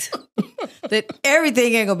fact that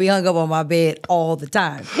everything ain't gonna be hung up on my bed all the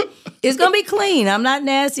time. It's gonna be clean. I'm not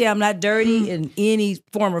nasty. I'm not dirty in any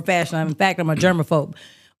form or fashion. In fact, I'm a germaphobe.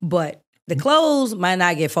 But the clothes might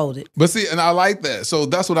not get folded. But see, and I like that. So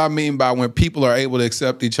that's what I mean by when people are able to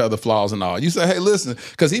accept each other's flaws and all. You say, hey, listen,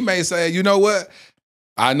 because he may say, you know what?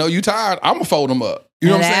 I know you tired. I'm gonna fold them up. You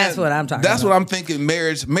know what I'm saying? That's what I'm talking about. That's what I'm thinking.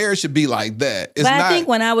 Marriage should be like that. It's but I think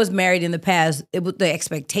when I was married in the past, the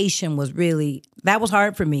expectation was really, that was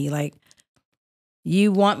hard for me. Like,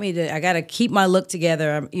 you want me to, I got to keep my look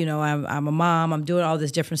together. I'm a mom. I'm doing all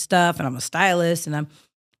this different stuff, and I'm a stylist,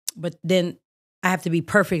 but then I have to be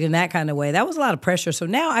perfect in that kind of way. That was a lot of pressure. So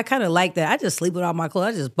now I kind of like that. I just sleep with all my clothes.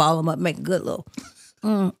 I just ball them up, make a good little.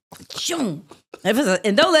 And don't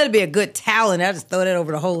let it be a good towel, and I just throw that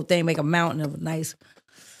over the whole thing, make a mountain of a nice.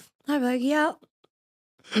 I'll be like, yeah.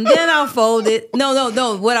 And then I'll fold it. No.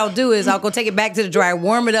 What I'll do is I'll go take it back to the dryer,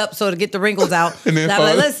 warm it up so to get the wrinkles out. And then I'm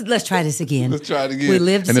like, let's try this again. Let's try it again. We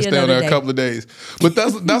live to see another day. And stay on there a couple of days. But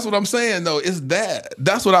that's what I'm saying, though, is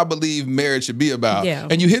that's what I believe marriage should be about. Yeah.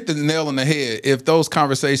 And you hit the nail on the head if those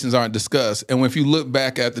conversations aren't discussed. And if you look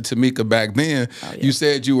back at the Tameka back then, you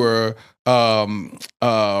said you were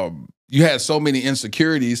you had so many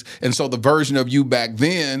insecurities, and so the version of you back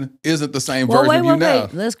then isn't the same version of you now.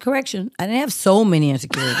 Let's correction. I didn't have so many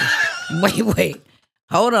insecurities. wait.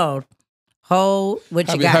 Hold on.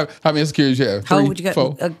 What you got? How many insecurities you have? 3, what you got?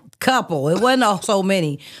 4? A couple. It wasn't so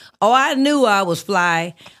many. Oh, I knew I was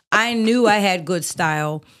fly. I knew I had good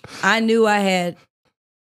style. I knew I had.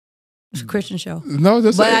 It's a Christian show. No,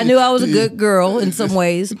 but I knew I was a good girl in some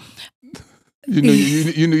ways. You knew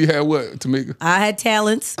you had what, Tameka? I had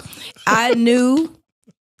talents. I knew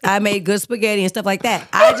I made good spaghetti and stuff like that.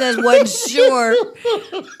 I just wasn't sure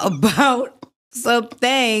about some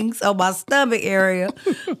things on my stomach area.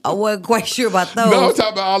 I wasn't quite sure about those. No, I'm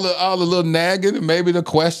talking about all the little nagging and maybe the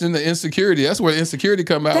question, the insecurity. That's where the insecurity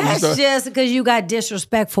come out. That's just because you got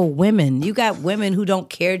disrespectful women. You got women who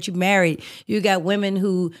don't care that you married. You got women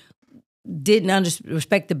who didn't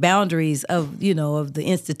respect the boundaries of the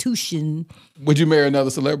institution. Would you marry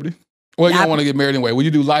another celebrity? Well, you don't want to get married anyway. Would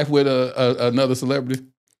you do life with another celebrity?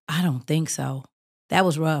 I don't think so. That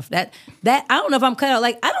was rough. That I don't know if I'm cut out.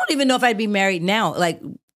 Like, I don't even know if I'd be married now. Like,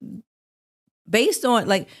 based on,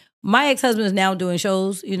 like, my ex-husband is now doing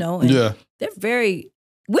shows, and they're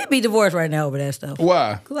we'd be divorced right now over that stuff.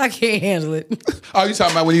 Why? Because I can't handle it. Oh, you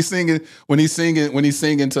talking about when he's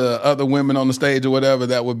singing to other women on the stage or whatever,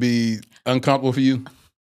 that would be uncomfortable for you?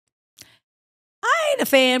 I ain't a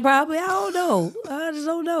fan, probably. I don't know. I just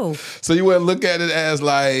don't know. So you wouldn't look at it as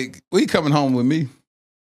like, well, you coming home with me?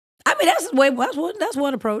 I mean, that's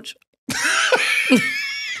one approach. I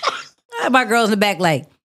have my girls in the back like,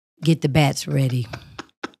 get the bats ready.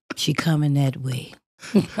 She coming that way.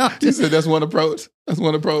 You said that's one approach? That's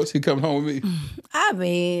one approach? He coming home with me? I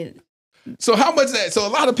mean... So how much that? So a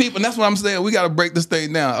lot of people, and that's what I'm saying, we got to break this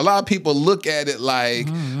thing down. A lot of people look at it like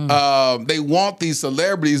they want these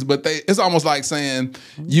celebrities, but it's almost like saying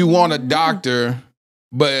you want a doctor,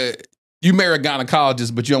 but you marry a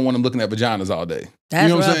gynecologist, but you don't want them looking at vaginas all day.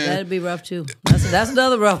 That's rough. What I'm saying? That'd be rough too. That's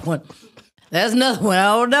another rough one. That's another one. I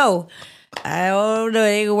don't know. It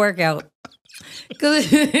ain't gonna work out.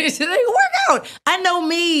 Because it ain't gonna work out. I know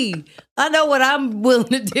me. I know what I'm willing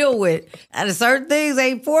to deal with. And certain things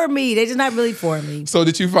ain't for me. They just not really for me. So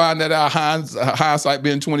did you find that out, hindsight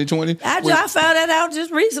being 2020? I found that out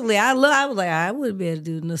just recently. I was like, I wouldn't be able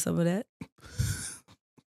to do some of that.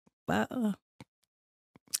 But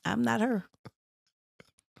I'm not her.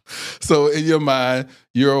 So in your mind,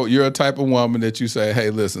 you're a type of woman that you say,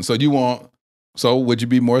 hey, listen, so would you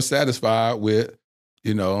be more satisfied with,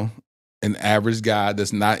 an average guy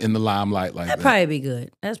that's not in the limelight like that. That'd probably be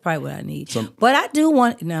good. That's probably what I need. But I do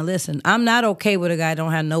want, now listen, I'm not okay with a guy that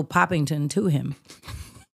don't have no Poppington to him.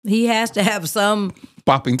 He has to have some.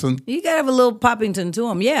 Poppington? You got to have a little Poppington to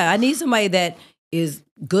him. Yeah, I need somebody that is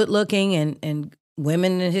good looking and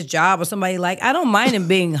women in his job or somebody like, I don't mind him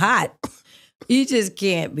being hot. He just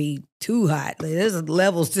can't be too hot. Like, there's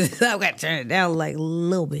levels to this. I've got to turn it down like a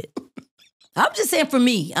little bit. I'm just saying for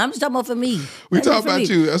me. I'm just talking about for me. We talking about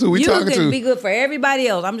you. That's what we talking to. You can be good for everybody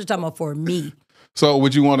else. I'm just talking about for me. So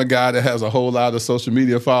would you want a guy that has a whole lot of social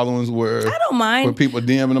media followers where I don't mind. Where people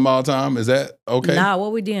DMing him all the time? Is that okay? Nah,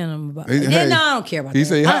 what we DMing him about? Hey, yeah, no, I don't care about that.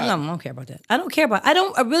 Say hi. I don't care about that.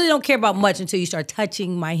 I really don't care about much until you start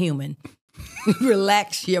touching my human.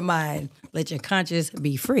 Relax your mind. Let your conscience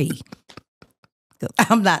be free.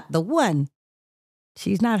 I'm not the one.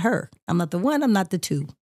 She's not her. I'm not the one. I'm not the two.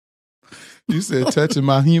 You said touching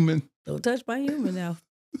my human? Don't touch my human now.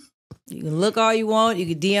 You can look all you want. You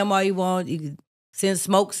can DM all you want. You can send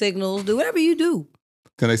smoke signals. Do whatever you do.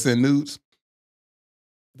 Can they send nudes?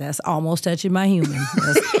 That's almost touching my human.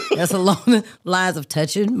 That's along the lines of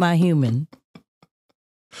touching my human.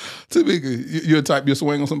 Tameka, you're a type, you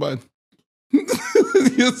swing on somebody?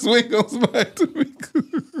 You swing on somebody,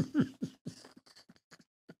 Tameka?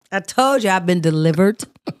 I told you I've been delivered.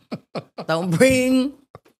 Don't bring...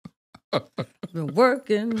 I've been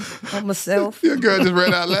working on myself. Your girl just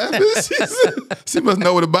ran out laughing. She must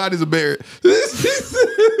know where the bodies are buried.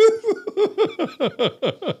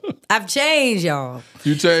 I've changed, y'all.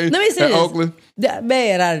 You changed? Let me say at this. Oakland?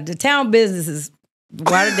 Man, the town business is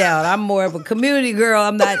watered down. I'm more of a community girl.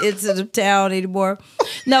 I'm not into the town anymore.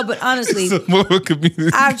 No, but honestly, it's more of a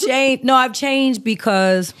community. I've changed. No, I've changed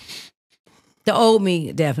because the old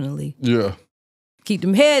me, definitely. Yeah. Keep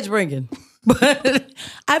them heads ringing. But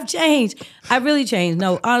I've changed. I've really changed.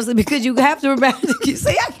 No, honestly, because you have to remember. You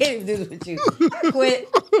see, I can't even do this with you. I quit.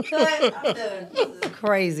 I'm done. This is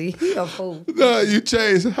crazy. You're a fool. No, you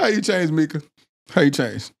changed. How you changed, Mika? How you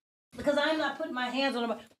changed? Because I'm not putting my hands on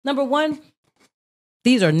them. Number one,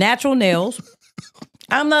 these are natural nails.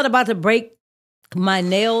 I'm not about to break my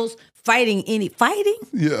nails fighting.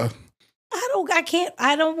 Yeah.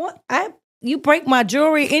 You break my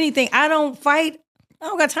jewelry, anything. I don't fight. I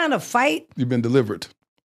don't got time to fight. You've been delivered.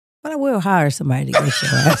 But I will hire somebody to get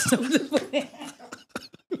your ass.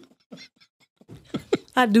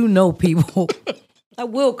 I do know people. I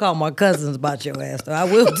will call my cousins about your ass, though. I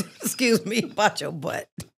will, excuse me, about your butt.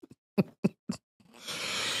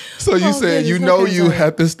 So you said you know you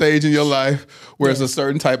at this stage in your life where it's a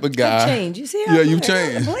certain type of guy. I've changed. You see how you've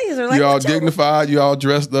changed. Like, you're all dignified. You're all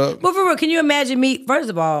dressed up. But for real, can you imagine me? First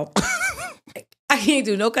of all, I can't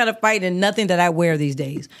do no kind of fighting, nothing that I wear these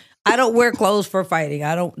days. I don't wear clothes for fighting.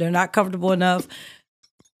 They're not comfortable enough.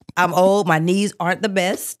 I'm old. My knees aren't the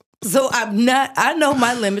best. So I know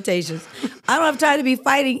my limitations. I don't have time to be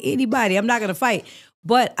fighting anybody. I'm not going to fight.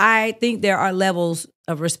 But I think there are levels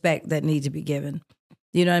of respect that need to be given.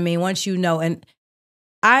 You know what I mean? Once you know, and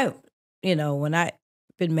when I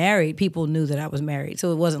been married, people knew that I was married.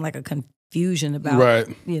 So it wasn't like a confusion about, right.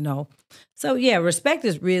 So yeah, respect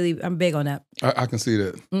is really, I'm big on that. I can see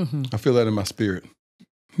that. Mm-hmm. I feel that in my spirit.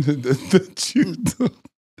 You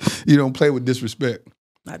don't play with disrespect.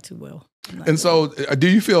 Not too well. So do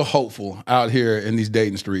you feel hopeful out here in these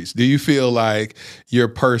dating streets? Do you feel like your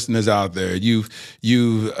person is out there? You've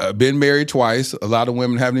been married twice. A lot of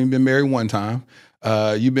women haven't even been married one time.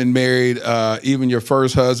 You've been married, even your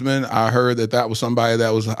first husband. I heard that was somebody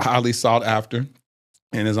that was highly sought after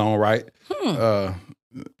in his own right.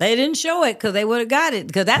 They didn't show it because they would have got it,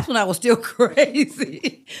 because that's when I was still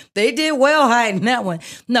crazy. They did well hiding that one.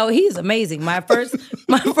 No, he's amazing. My first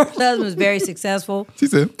husband was very successful. She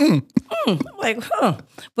said, I'm like,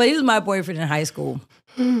 But he was my boyfriend in high school.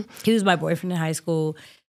 We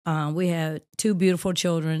had 2 beautiful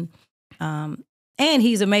children. And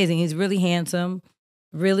he's amazing. He's really handsome,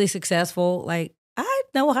 really successful. Like, I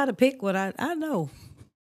know how to pick what I know.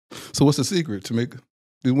 So what's the secret, Tameka?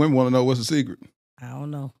 These women want to know what's the secret. I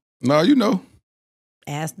don't know. No, you know.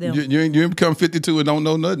 Ask them. You ain't become 52 and don't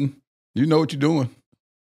know nothing. You know what you're doing.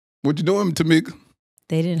 What you doing, Tameka?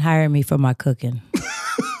 They didn't hire me for my cooking.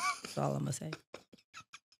 That's all I'm going to say.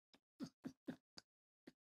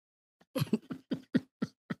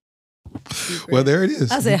 Well, there it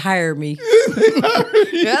is. I said hire me.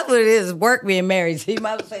 That's what it is. Work being married. See,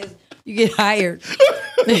 my says you get hired.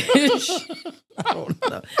 I don't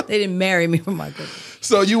know. They didn't marry me for my cooking.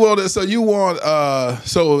 So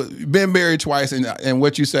being married twice, and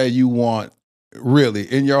what you say you want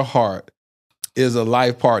really in your heart is a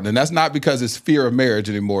life partner. And that's not because it's fear of marriage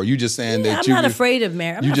anymore. You just saying that I'm not afraid of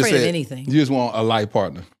marriage. I'm not afraid of anything. You just want a life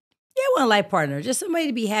partner. Yeah, want a life partner, just somebody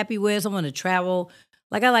to be happy with, someone to travel.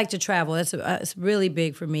 Like, I like to travel. It's really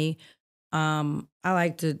big for me. I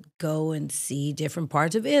like to go and see different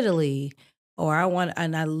parts of Italy,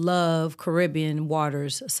 and I love Caribbean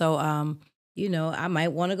waters. So, I might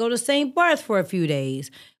want to go to St. Barth for a few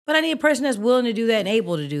days, but I need a person that's willing to do that and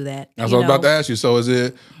able to do that. That's what I was about to ask you. So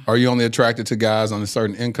are you only attracted to guys on a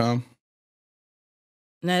certain income?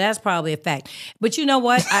 No, that's probably a fact. But you know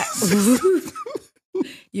what?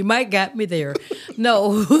 You might got me there.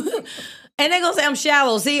 No. And they're going to say I'm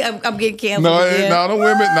shallow. See, I'm getting canceled. No, again. no, them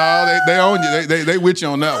women, no, they own you. They with you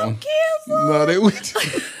on that one. Cancel. No, they with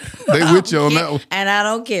you. They with you on that one. And I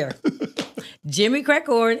don't care. Jimmy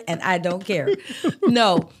Crackhorn, and I don't care.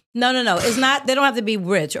 No. It's not, they don't have to be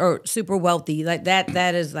rich or super wealthy. Like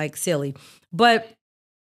that is like silly. But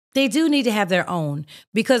they do need to have their own,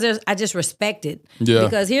 because I just respect it. Yeah.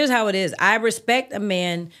 Because here's how it is. I respect a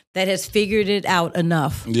man that has figured it out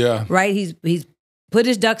enough. Yeah. Right? He's put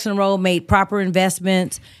his ducks in a row, made proper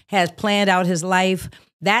investments, has planned out his life.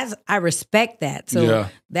 I respect that. So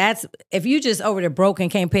that's, if you just over there broke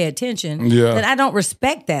and can't pay attention, then I don't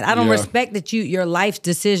respect that. I don't respect that your life's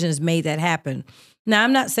decisions made that happen. Now,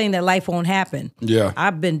 I'm not saying that life won't happen. Yeah.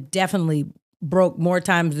 I've been definitely broke more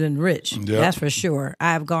times than rich. Yep. That's for sure.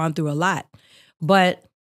 I've gone through a lot. But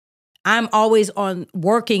I'm always on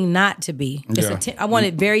working not to be. I want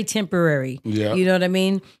it very temporary. Yeah. You know what I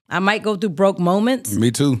mean? I might go through broke moments.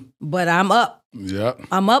 Me too. But I'm up. Yeah.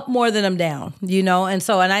 I'm up more than I'm down, And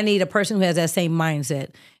I need a person who has that same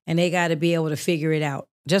mindset. And they got to be able to figure it out.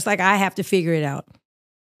 Just like I have to figure it out.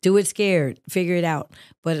 Do it scared. Figure it out.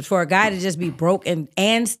 But for a guy to just be broke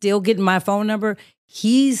and still getting my phone number,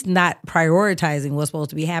 he's not prioritizing what's supposed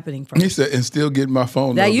to be happening for him. He said, and still getting my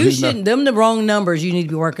phone now, number. You shouldn't. Them the wrong numbers you need to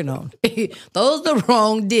be working on. Those the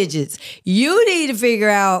wrong digits. You need to figure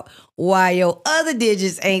out why your other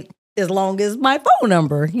digits ain't as long as my phone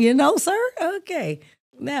number. Sir? Okay.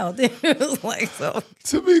 Now, it's like so.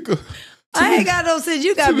 Tameka. I ain't got no sense.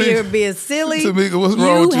 You got me here being silly. Tameka, what's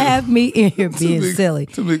wrong with you? You have me in here being silly.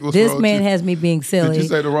 Tameka, what's this wrong man with you? has me being silly. Did you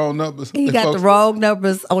say the wrong numbers? He got the wrong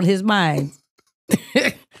numbers on his mind.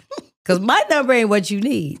 Because my number ain't what you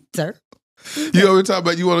need, sir. You always talk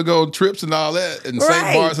about you want to go on trips and all that, and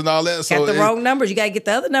St. Bart's and all that. Got the wrong numbers. You got to get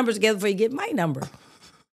the other numbers together before you get my number.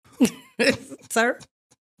 Sir?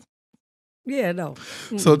 Yeah, no.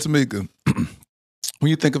 So, Tameka, when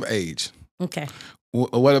you think of age, okay,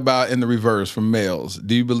 what about in the reverse from males?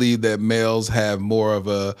 Do you believe that males have more of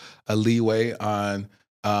a leeway on?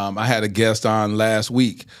 I had a guest on last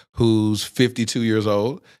week who's 52 years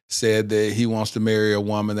old, said that he wants to marry a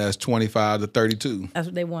woman that's 25 to 32. That's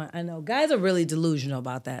what they want. I know. Guys are really delusional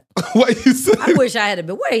about that. What you say? I wish I had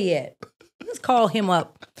been. Where he at? Let's call him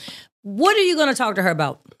up. What are you going to talk to her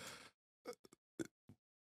about?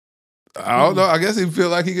 I don't know. I guess he feel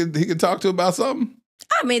like he could talk to her about something.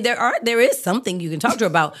 I mean, there is something you can talk to her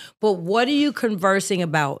about, but what are you conversing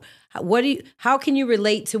about? How can you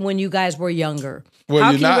relate to when you guys were younger?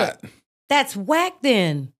 Well, you're not. That's whack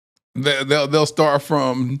then. They'll start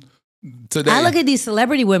from today. I look at these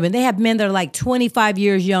celebrity women. They have men that are like 25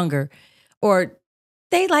 years younger, or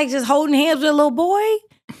they like just holding hands with a little boy.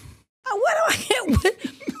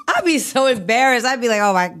 I'd be so embarrassed. I'd be like,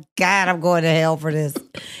 oh my God, I'm going to hell for this.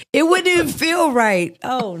 It wouldn't even feel right.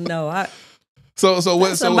 Oh no. So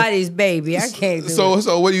what? Somebody's baby. I can't do it.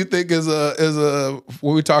 So what do you think is a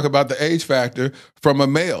when we talk about the age factor from a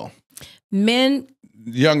male? Men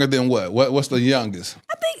younger than what? What's the youngest?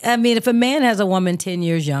 I mean, if a man has a woman 10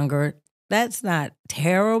 years younger, that's not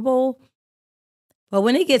terrible. But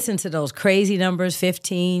when it gets into those crazy numbers,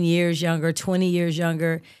 15 years younger, 20 years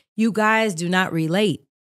younger, you guys do not relate.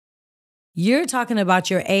 You're talking about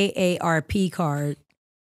your AARP card.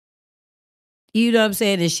 You know what I'm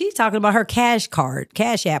saying? And she's talking about her Cash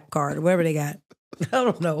App card, or whatever they got. I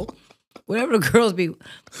don't know. Whatever the girls be,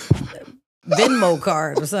 Venmo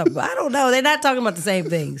card or something. I don't know. They're not talking about the same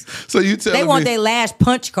things. So you tell they want their last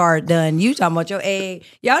punch card done. You talking about your AA.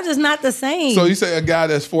 Y'all just not the same. So you say a guy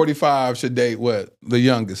that's 45 should date what? The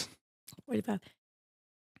youngest? 45.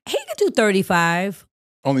 He could do 35.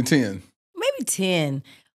 Only 10. Maybe 10.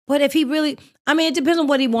 But if he really, I mean, it depends on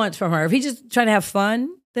what he wants from her. If he's just trying to have fun,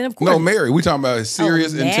 then of course. No, marry. We talking about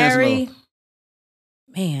serious, intentional.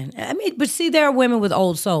 Man, I mean, but see, there are women with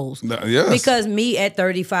old souls. Yes. Because me at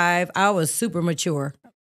 35, I was super mature.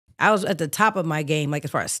 I was at the top of my game, like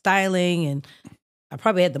as far as styling, and I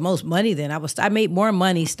probably had the most money then. I made more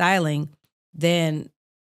money styling than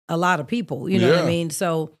a lot of people. You know what I mean?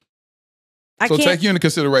 So I can't take you into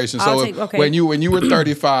consideration. When you were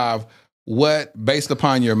 35, what, based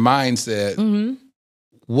upon your mindset,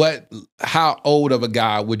 how old of a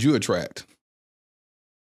guy would you attract?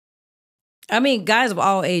 I mean, guys of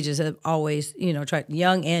all ages have always, tried,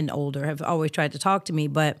 young and older, have always tried to talk to me.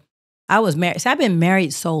 But I was married. So I've been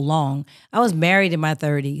married so long. I was married in my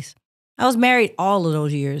 30s. I was married all of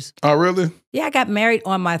those years. Oh, really? Yeah, I got married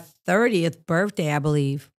on my 30th birthday, I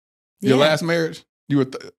believe. Your last marriage? You were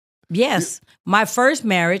yes. My first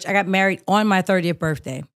marriage, I got married on my 30th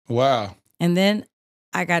birthday. Wow. And then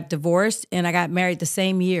I got divorced and I got married the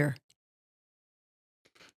same year.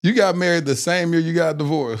 You got married the same year you got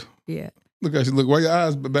divorced? Yeah. Look at you. Look, why your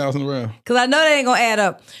eyes bouncing around? Because I know that ain't going to add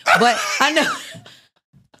up. But I know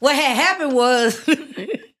what had happened was,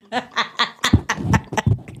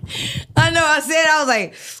 I was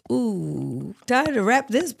like, ooh, time to wrap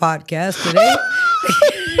this podcast today.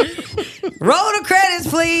 Roll the credits,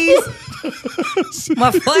 please.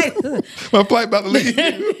 My flight about to leave.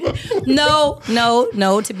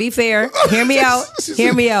 No. To be fair, hear me out.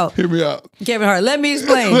 Hear me out. Kevin Hart, let me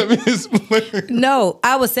explain. No,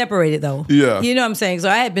 I was separated though. Yeah. You know what I'm saying? So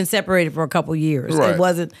I had been separated for a couple years. Right.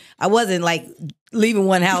 I wasn't like leaving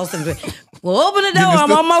one house and well, open the door.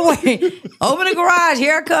 I'm on my way. Open the garage.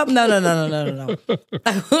 Here I come. No.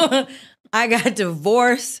 I got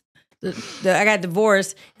divorced. I got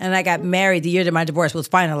divorced and I got married the year that my divorce was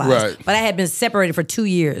finalized. Right. But I had been separated for 2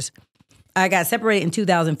 years. I got separated in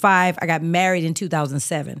 2005. I got married in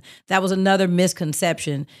 2007. That was another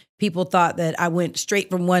misconception. People thought that I went straight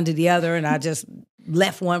from one to the other and I just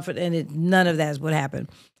left one none of that is what happened.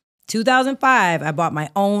 2005, I bought my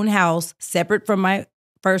own house separate from my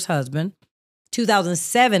first husband.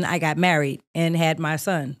 2007, I got married and had my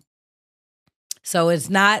son. So it's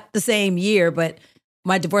not the same year, but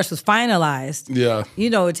my divorce was finalized. Yeah.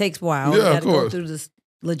 It takes a while. Yeah, you of course. go through the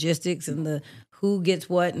logistics and the who gets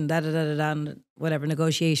what and and whatever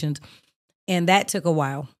negotiations. And that took a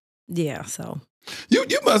while. Yeah, so. You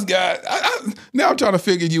must got now I'm trying to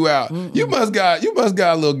figure you out. Mm-mm. You must got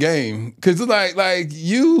a little game. Cause like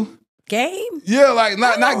you game? Yeah, like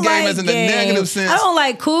not game as in the negative sense. I don't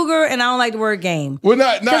like cougar and I don't like the word game. Well,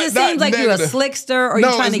 not because it seems like negative. You're a slickster or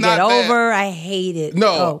you're trying to get over. I hate it.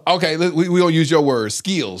 No, okay, we don't use your word.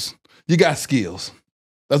 Skills. You got skills.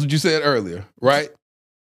 That's what you said earlier, right?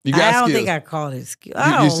 You got skills. I don't think I called it skills.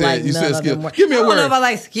 I don't like none of them words. Give me a word. I don't know if I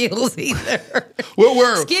like skills either. What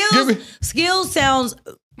word? Skills sounds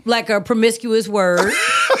like a promiscuous word.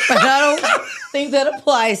 But I don't think that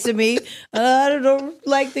applies to me. I don't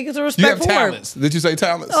think it's a respectful word. You have talents. Did you say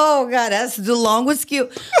talents? Oh God, that's along with skill.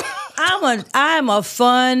 I'm a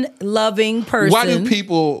fun, loving person.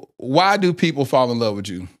 Why do people fall in love with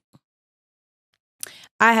you?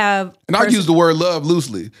 I have, and I use the word love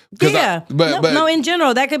loosely. Yeah, but in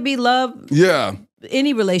general, that could be love. Yeah,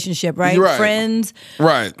 any relationship, right? Friends,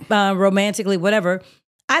 right? Romantically, whatever.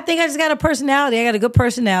 I think I just got a personality. I got a good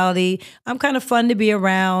personality. I'm kind of fun to be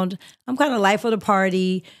around. I'm kind of life of the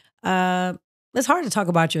party. It's hard to talk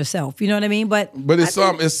about yourself. You know what I mean? But it's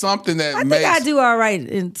something that I think I do all right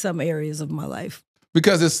in some areas of my life.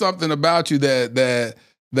 Because it's something about you that,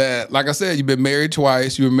 like I said, you've been married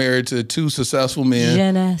twice. You were married to 2 successful men.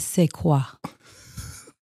 Je ne sais quoi.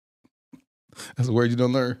 That's a word you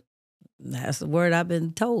don't learn. That's the word I've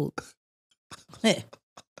been told.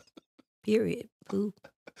 Period. Poo.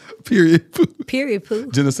 Period. Poo. Period. Poo.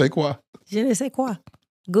 Je ne sais quoi. Je ne sais quoi.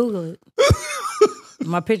 Google it.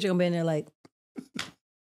 My picture gonna be in there like.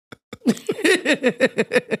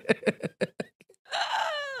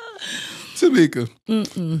 Tameka,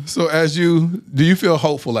 so do you feel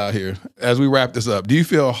hopeful out here as we wrap this up? Do you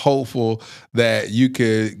feel hopeful that you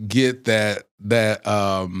could get that?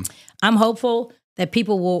 I'm hopeful that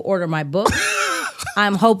people will order my book.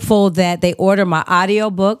 I'm hopeful that they order my audio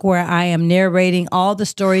book where I am narrating all the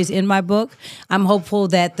stories in my book. I'm hopeful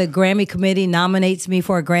that the Grammy committee nominates me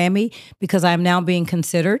for a Grammy because I'm now being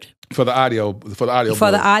considered. For the audio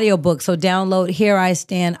book. So download Here I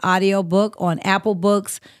Stand audiobook on Apple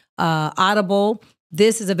Books, Audible.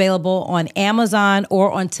 This is available on Amazon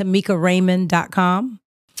or on TamekaRaymond.com.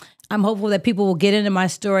 I'm hopeful that people will get into my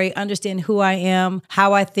story, understand who I am,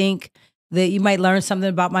 how I think, that you might learn something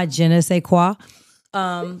about my je ne sais quoi.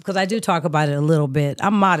 Because I do talk about it a little bit.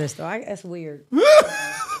 I'm modest, though. That's weird.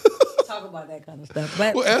 Talk about that kind of stuff.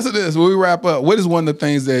 But well, answer this. When we wrap up, what is one of the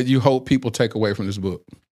things that you hope people take away from this book?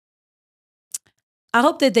 I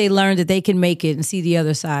hope that they learn that they can make it and see the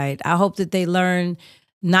other side. I hope that they learn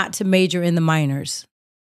not to major in the minors.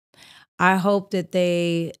 I hope that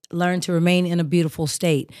they learn to remain in a beautiful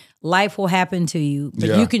state. Life will happen to you,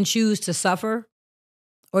 but you can choose to suffer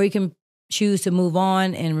or you can choose to move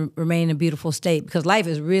on and remain in a beautiful state because life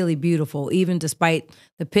is really beautiful, even despite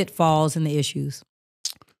the pitfalls and the issues.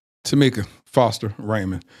 Tameka, Foster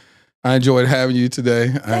Raymond. I enjoyed having you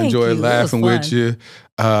today. I enjoyed laughing with you.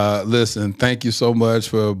 Listen, thank you so much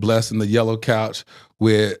for blessing the yellow couch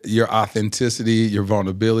with your authenticity, your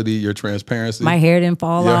vulnerability, your transparency. My hair didn't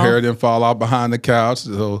fall off. Your hair didn't fall off behind the couch.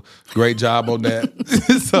 So great job on that.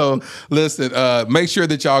 So listen, make sure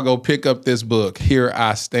that y'all go pick up this book, Here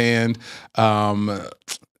I Stand.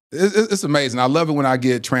 It's amazing. I love it when I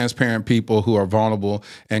get transparent people who are vulnerable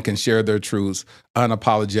and can share their truths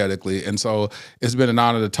unapologetically. And so it's been an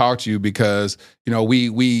honor to talk to you because, you know,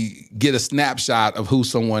 we get a snapshot of who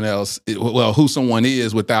someone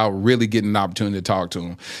is without really getting an opportunity to talk to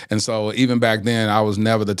them. And so even back then, I was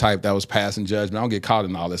never the type that was passing judgment. I don't get caught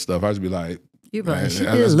in all this stuff. I just be like, you're right. She did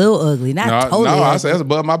a little ugly, not totally. No, I said that's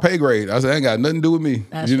above my pay grade. I said, ain't got nothing to do with me.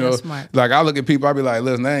 That's real smart. Like I look at people, I be like,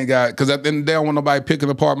 listen, they ain't got, because at the end of the day, I don't want nobody picking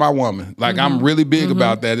apart my woman. Like I'm really big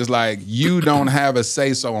about that. It's like, you don't have a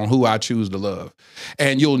say-so on who I choose to love.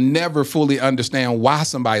 And you'll never fully understand why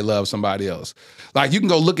somebody loves somebody else. Like you can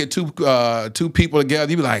go look at two people together,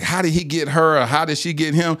 you be like, how did he get her or how did she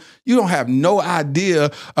get him? You don't have no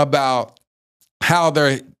idea about how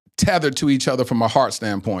they're tethered to each other from a heart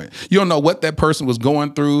standpoint. You don't know what that person was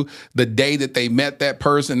going through the day that they met that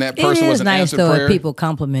person. That person was an answered prayer. It is nice though if people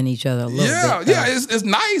compliment each other a little bit. Yeah, it's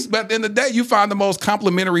nice. But at the end of the day, you find the most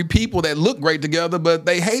complimentary people that look great together, but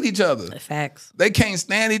they hate each other. Facts. They can't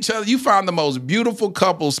stand each other. You find the most beautiful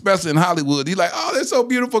couples, especially in Hollywood. You're like, oh, they're so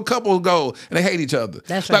beautiful. Couples go and they hate each other.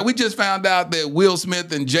 That's right. Like we just found out that Will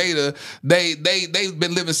Smith and Jada, they've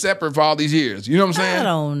been living separate for all these years. You know what I'm saying? I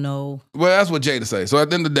don't know. Well, that's what Jada say. So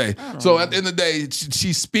at the end of the day,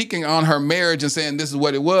 she's speaking on her marriage and saying this is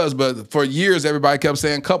what it was, but for years everybody kept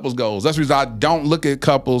saying couples goals. That's the reason I don't look at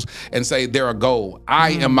couples and say they're a goal.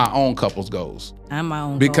 I am my own couples goals. I'm my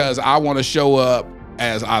own because goal. I want to show up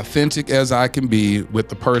as authentic as I can be with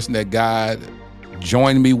the person that God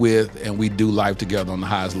joined me with, and we do life together on the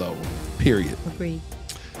highest level, period. Agreed.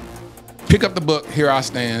 Pick up the book, Here I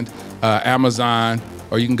Stand, Amazon,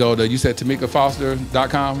 or you can go to, you said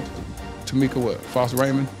TamekaFoster.com? Tameka what? Foster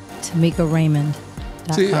Raymond? TamekaRaymond.com.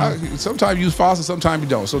 See, sometimes you use Foster, sometimes you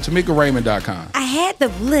don't. So TamekaRaymond.com. I had to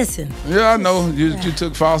listen. Yeah, I know. You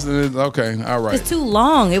took Foster. Okay, all right. It's too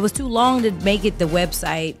long. It was too long to make it the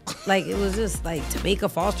website. Like, it was just like Tameka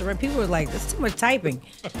Foster Raymond. People were like, that's too much typing.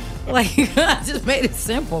 Like, I just made it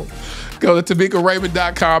simple. Go to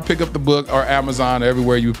TamekaRaymond.com, pick up the book, or Amazon,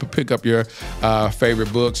 everywhere you pick up your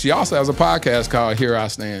favorite books. She also has a podcast called Here I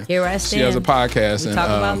Stand. Here I Stand. She has a podcast. We talk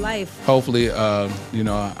about life. Hopefully,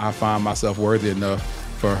 I find myself worthy enough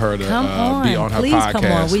for her to be on her Please podcast. Come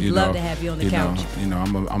on. We'd love to have you on the couch.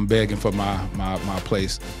 I'm begging for my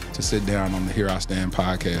place to sit down on the Here I Stand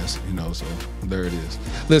podcast. So there it is.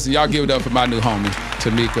 Listen, y'all give it up for my new homie,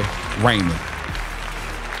 Tameka Raymond.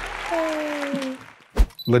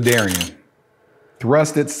 Ladarian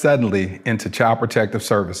thrusted suddenly into Child Protective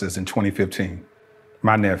Services in 2015.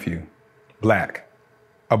 My nephew, black,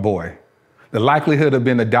 a boy. The likelihood of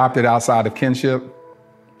being adopted outside of kinship,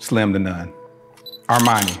 slim to none.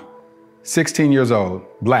 Armani, 16 years old,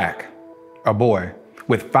 black, a boy,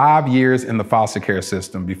 with 5 years in the foster care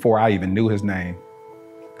system before I even knew his name.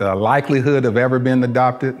 The likelihood of ever being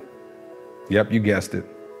adopted, yep, you guessed it,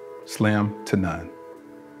 slim to none.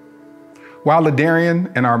 While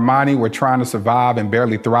Ladarian and Armani were trying to survive and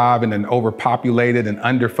barely thrive in an overpopulated and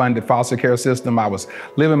underfunded foster care system, I was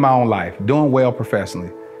living my own life, doing well professionally.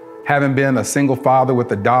 Having been a single father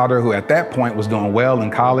with a daughter who at that point was doing well in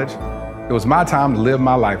college, it was my time to live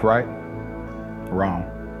my life, right? Wrong.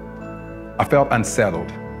 I felt unsettled,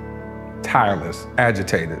 tireless,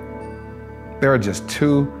 agitated. There are just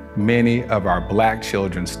too many of our black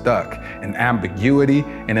children stuck in ambiguity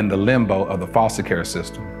and in the limbo of the foster care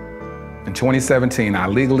system. In 2017, I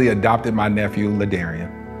legally adopted my nephew,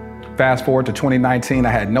 Ladarian. Fast forward to 2019,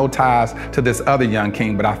 I had no ties to this other young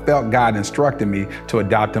king, but I felt God instructed me to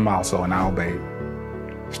adopt him also, and I obeyed.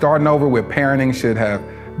 Starting over with parenting should have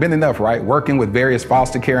been enough, right? Working with various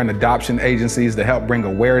foster care and adoption agencies to help bring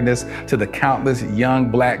awareness to the countless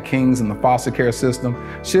young black kings in the foster care system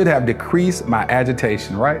should have decreased my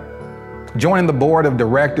agitation, right? Joining the board of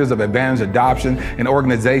directors of Advantage Adoption, an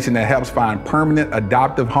organization that helps find permanent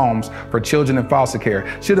adoptive homes for children in foster care,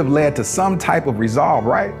 should have led to some type of resolve,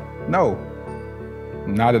 right? No,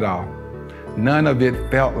 not at all. None of it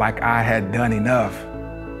felt like I had done enough.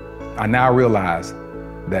 I now realize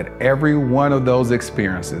that every one of those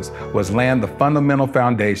experiences was laying the fundamental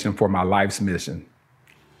foundation for my life's mission,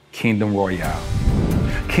 Kingdom Royale.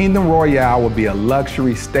 Kingdom Royale will be a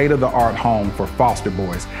luxury, state-of-the-art home for foster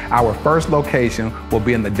boys. Our first location will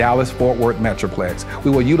be in the Dallas-Fort Worth Metroplex.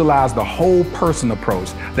 We will utilize the whole person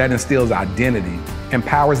approach that instills identity,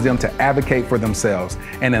 empowers them to advocate for themselves,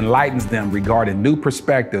 and enlightens them regarding new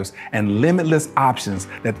perspectives and limitless options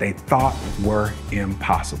that they thought were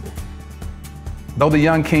impossible. Though the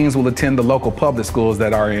young kings will attend the local public schools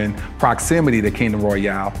that are in proximity to Kingdom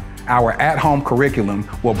Royale, our at-home curriculum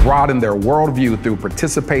will broaden their worldview through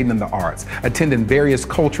participating in the arts, attending various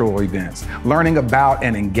cultural events, learning about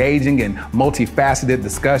and engaging in multifaceted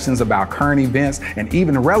discussions about current events and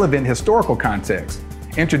even relevant historical context,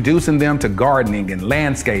 introducing them to gardening and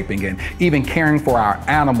landscaping and even caring for our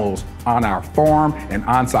animals on our farm and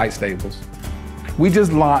on-site stables. We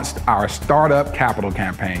just launched our Startup Capital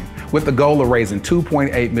campaign with the goal of raising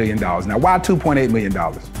 $2.8 million. Now, why $2.8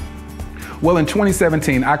 million? Well, in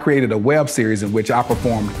 2017, I created a web series in which I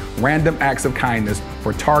performed random acts of kindness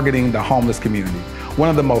for targeting the homeless community. One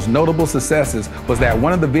of the most notable successes was that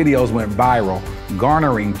one of the videos went viral,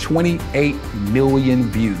 garnering 28 million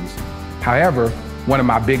views. However, one of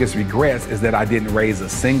my biggest regrets is that I didn't raise a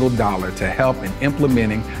single dollar to help in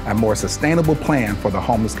implementing a more sustainable plan for the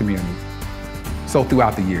homeless community. So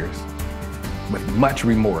throughout the years, with much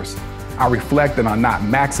remorse, I reflected on not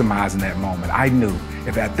maximizing that moment. I knew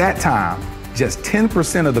if at that time, just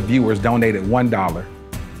 10% of the viewers donated $1,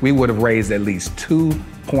 we would have raised at least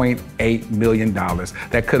 $2.8 million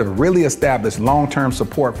that could have really established long-term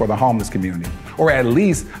support for the homeless community, or at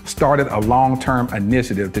least started a long-term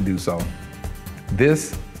initiative to do so.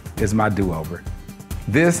 This is my do-over.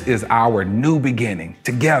 This is our new beginning.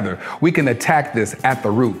 Together, we can attack this at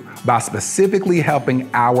the root by specifically helping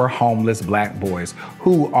our homeless Black boys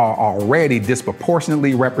who are already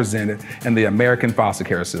disproportionately represented in the American foster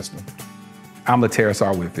care system. I'm Lateris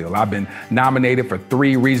R. Whitfield. I've been nominated for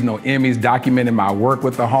 3 regional Emmys documenting my work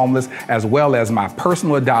with the homeless as well as my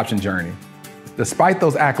personal adoption journey. Despite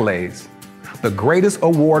those accolades, the greatest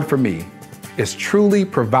award for me is truly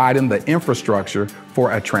providing the infrastructure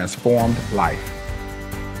for a transformed life.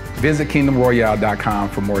 Visit kingdomroyale.com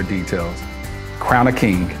for more details. Crown a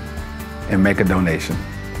king and make a donation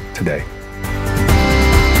today.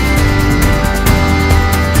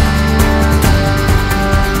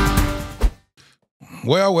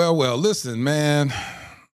 Well, listen, man.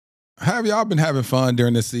 Have y'all been having fun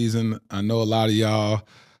during this season? I know a lot of y'all,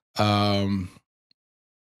 I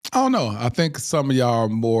don't know. I think some of y'all are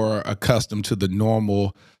more accustomed to the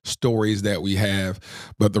normal stories that we have.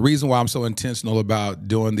 But the reason why I'm so intentional about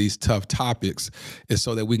doing these tough topics is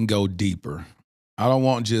so that we can go deeper. I don't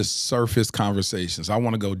want just surface conversations. I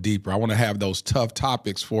want to go deeper. I want to have those tough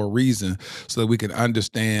topics for a reason so that we can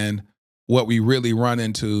understand what we really run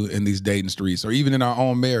into in these dating streets or even in our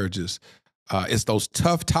own marriages. It's those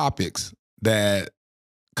tough topics that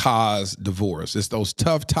cause divorce. It's those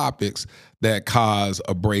tough topics that cause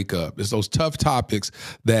a breakup. It's those tough topics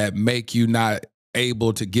that make you not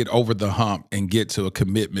able to get over the hump and get to a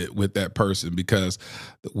commitment with that person because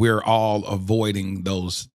we're all avoiding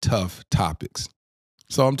those tough topics.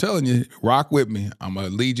 So I'm telling you, rock with me. I'm going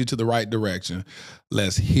to lead you to the right direction.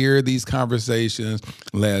 Let's hear these conversations.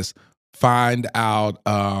 Let's find out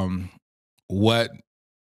what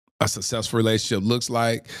a successful relationship looks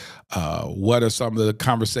like. What are some of the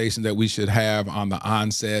conversations that we should have on the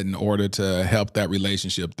onset in order to help that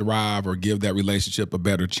relationship thrive or give that relationship a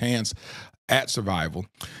better chance at survival?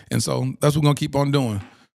 And so that's what we're going to keep on doing.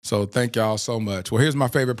 So thank y'all so much. Well, here's my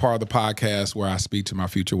favorite part of the podcast where I speak to my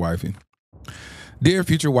future wifey. Dear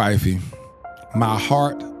future wifey, my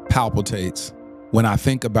heart palpitates when I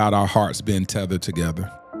think about our hearts being tethered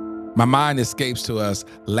together. My mind escapes to us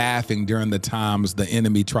laughing during the times the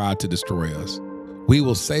enemy tried to destroy us. We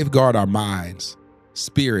will safeguard our minds,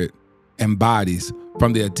 spirit, and bodies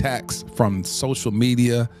from the attacks from social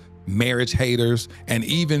media, marriage haters, and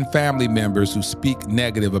even family members who speak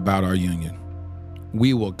negative about our union.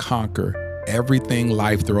 We will conquer everything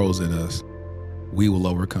life throws at us. We will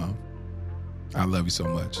overcome. I love you so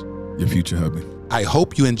much. Your future hubby. I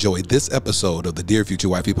hope you enjoyed this episode of the Dear Future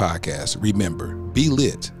Wifey podcast. Remember, be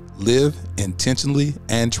lit. Live intentionally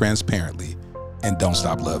and transparently, and don't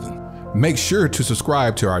stop loving. Make sure to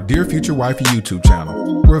subscribe to our Dear Future Wifey YouTube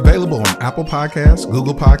channel. We're available on Apple Podcasts,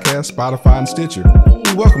 Google Podcasts, Spotify, and Stitcher.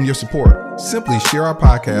 We welcome your support. Simply share our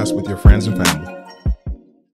podcast with your friends and family.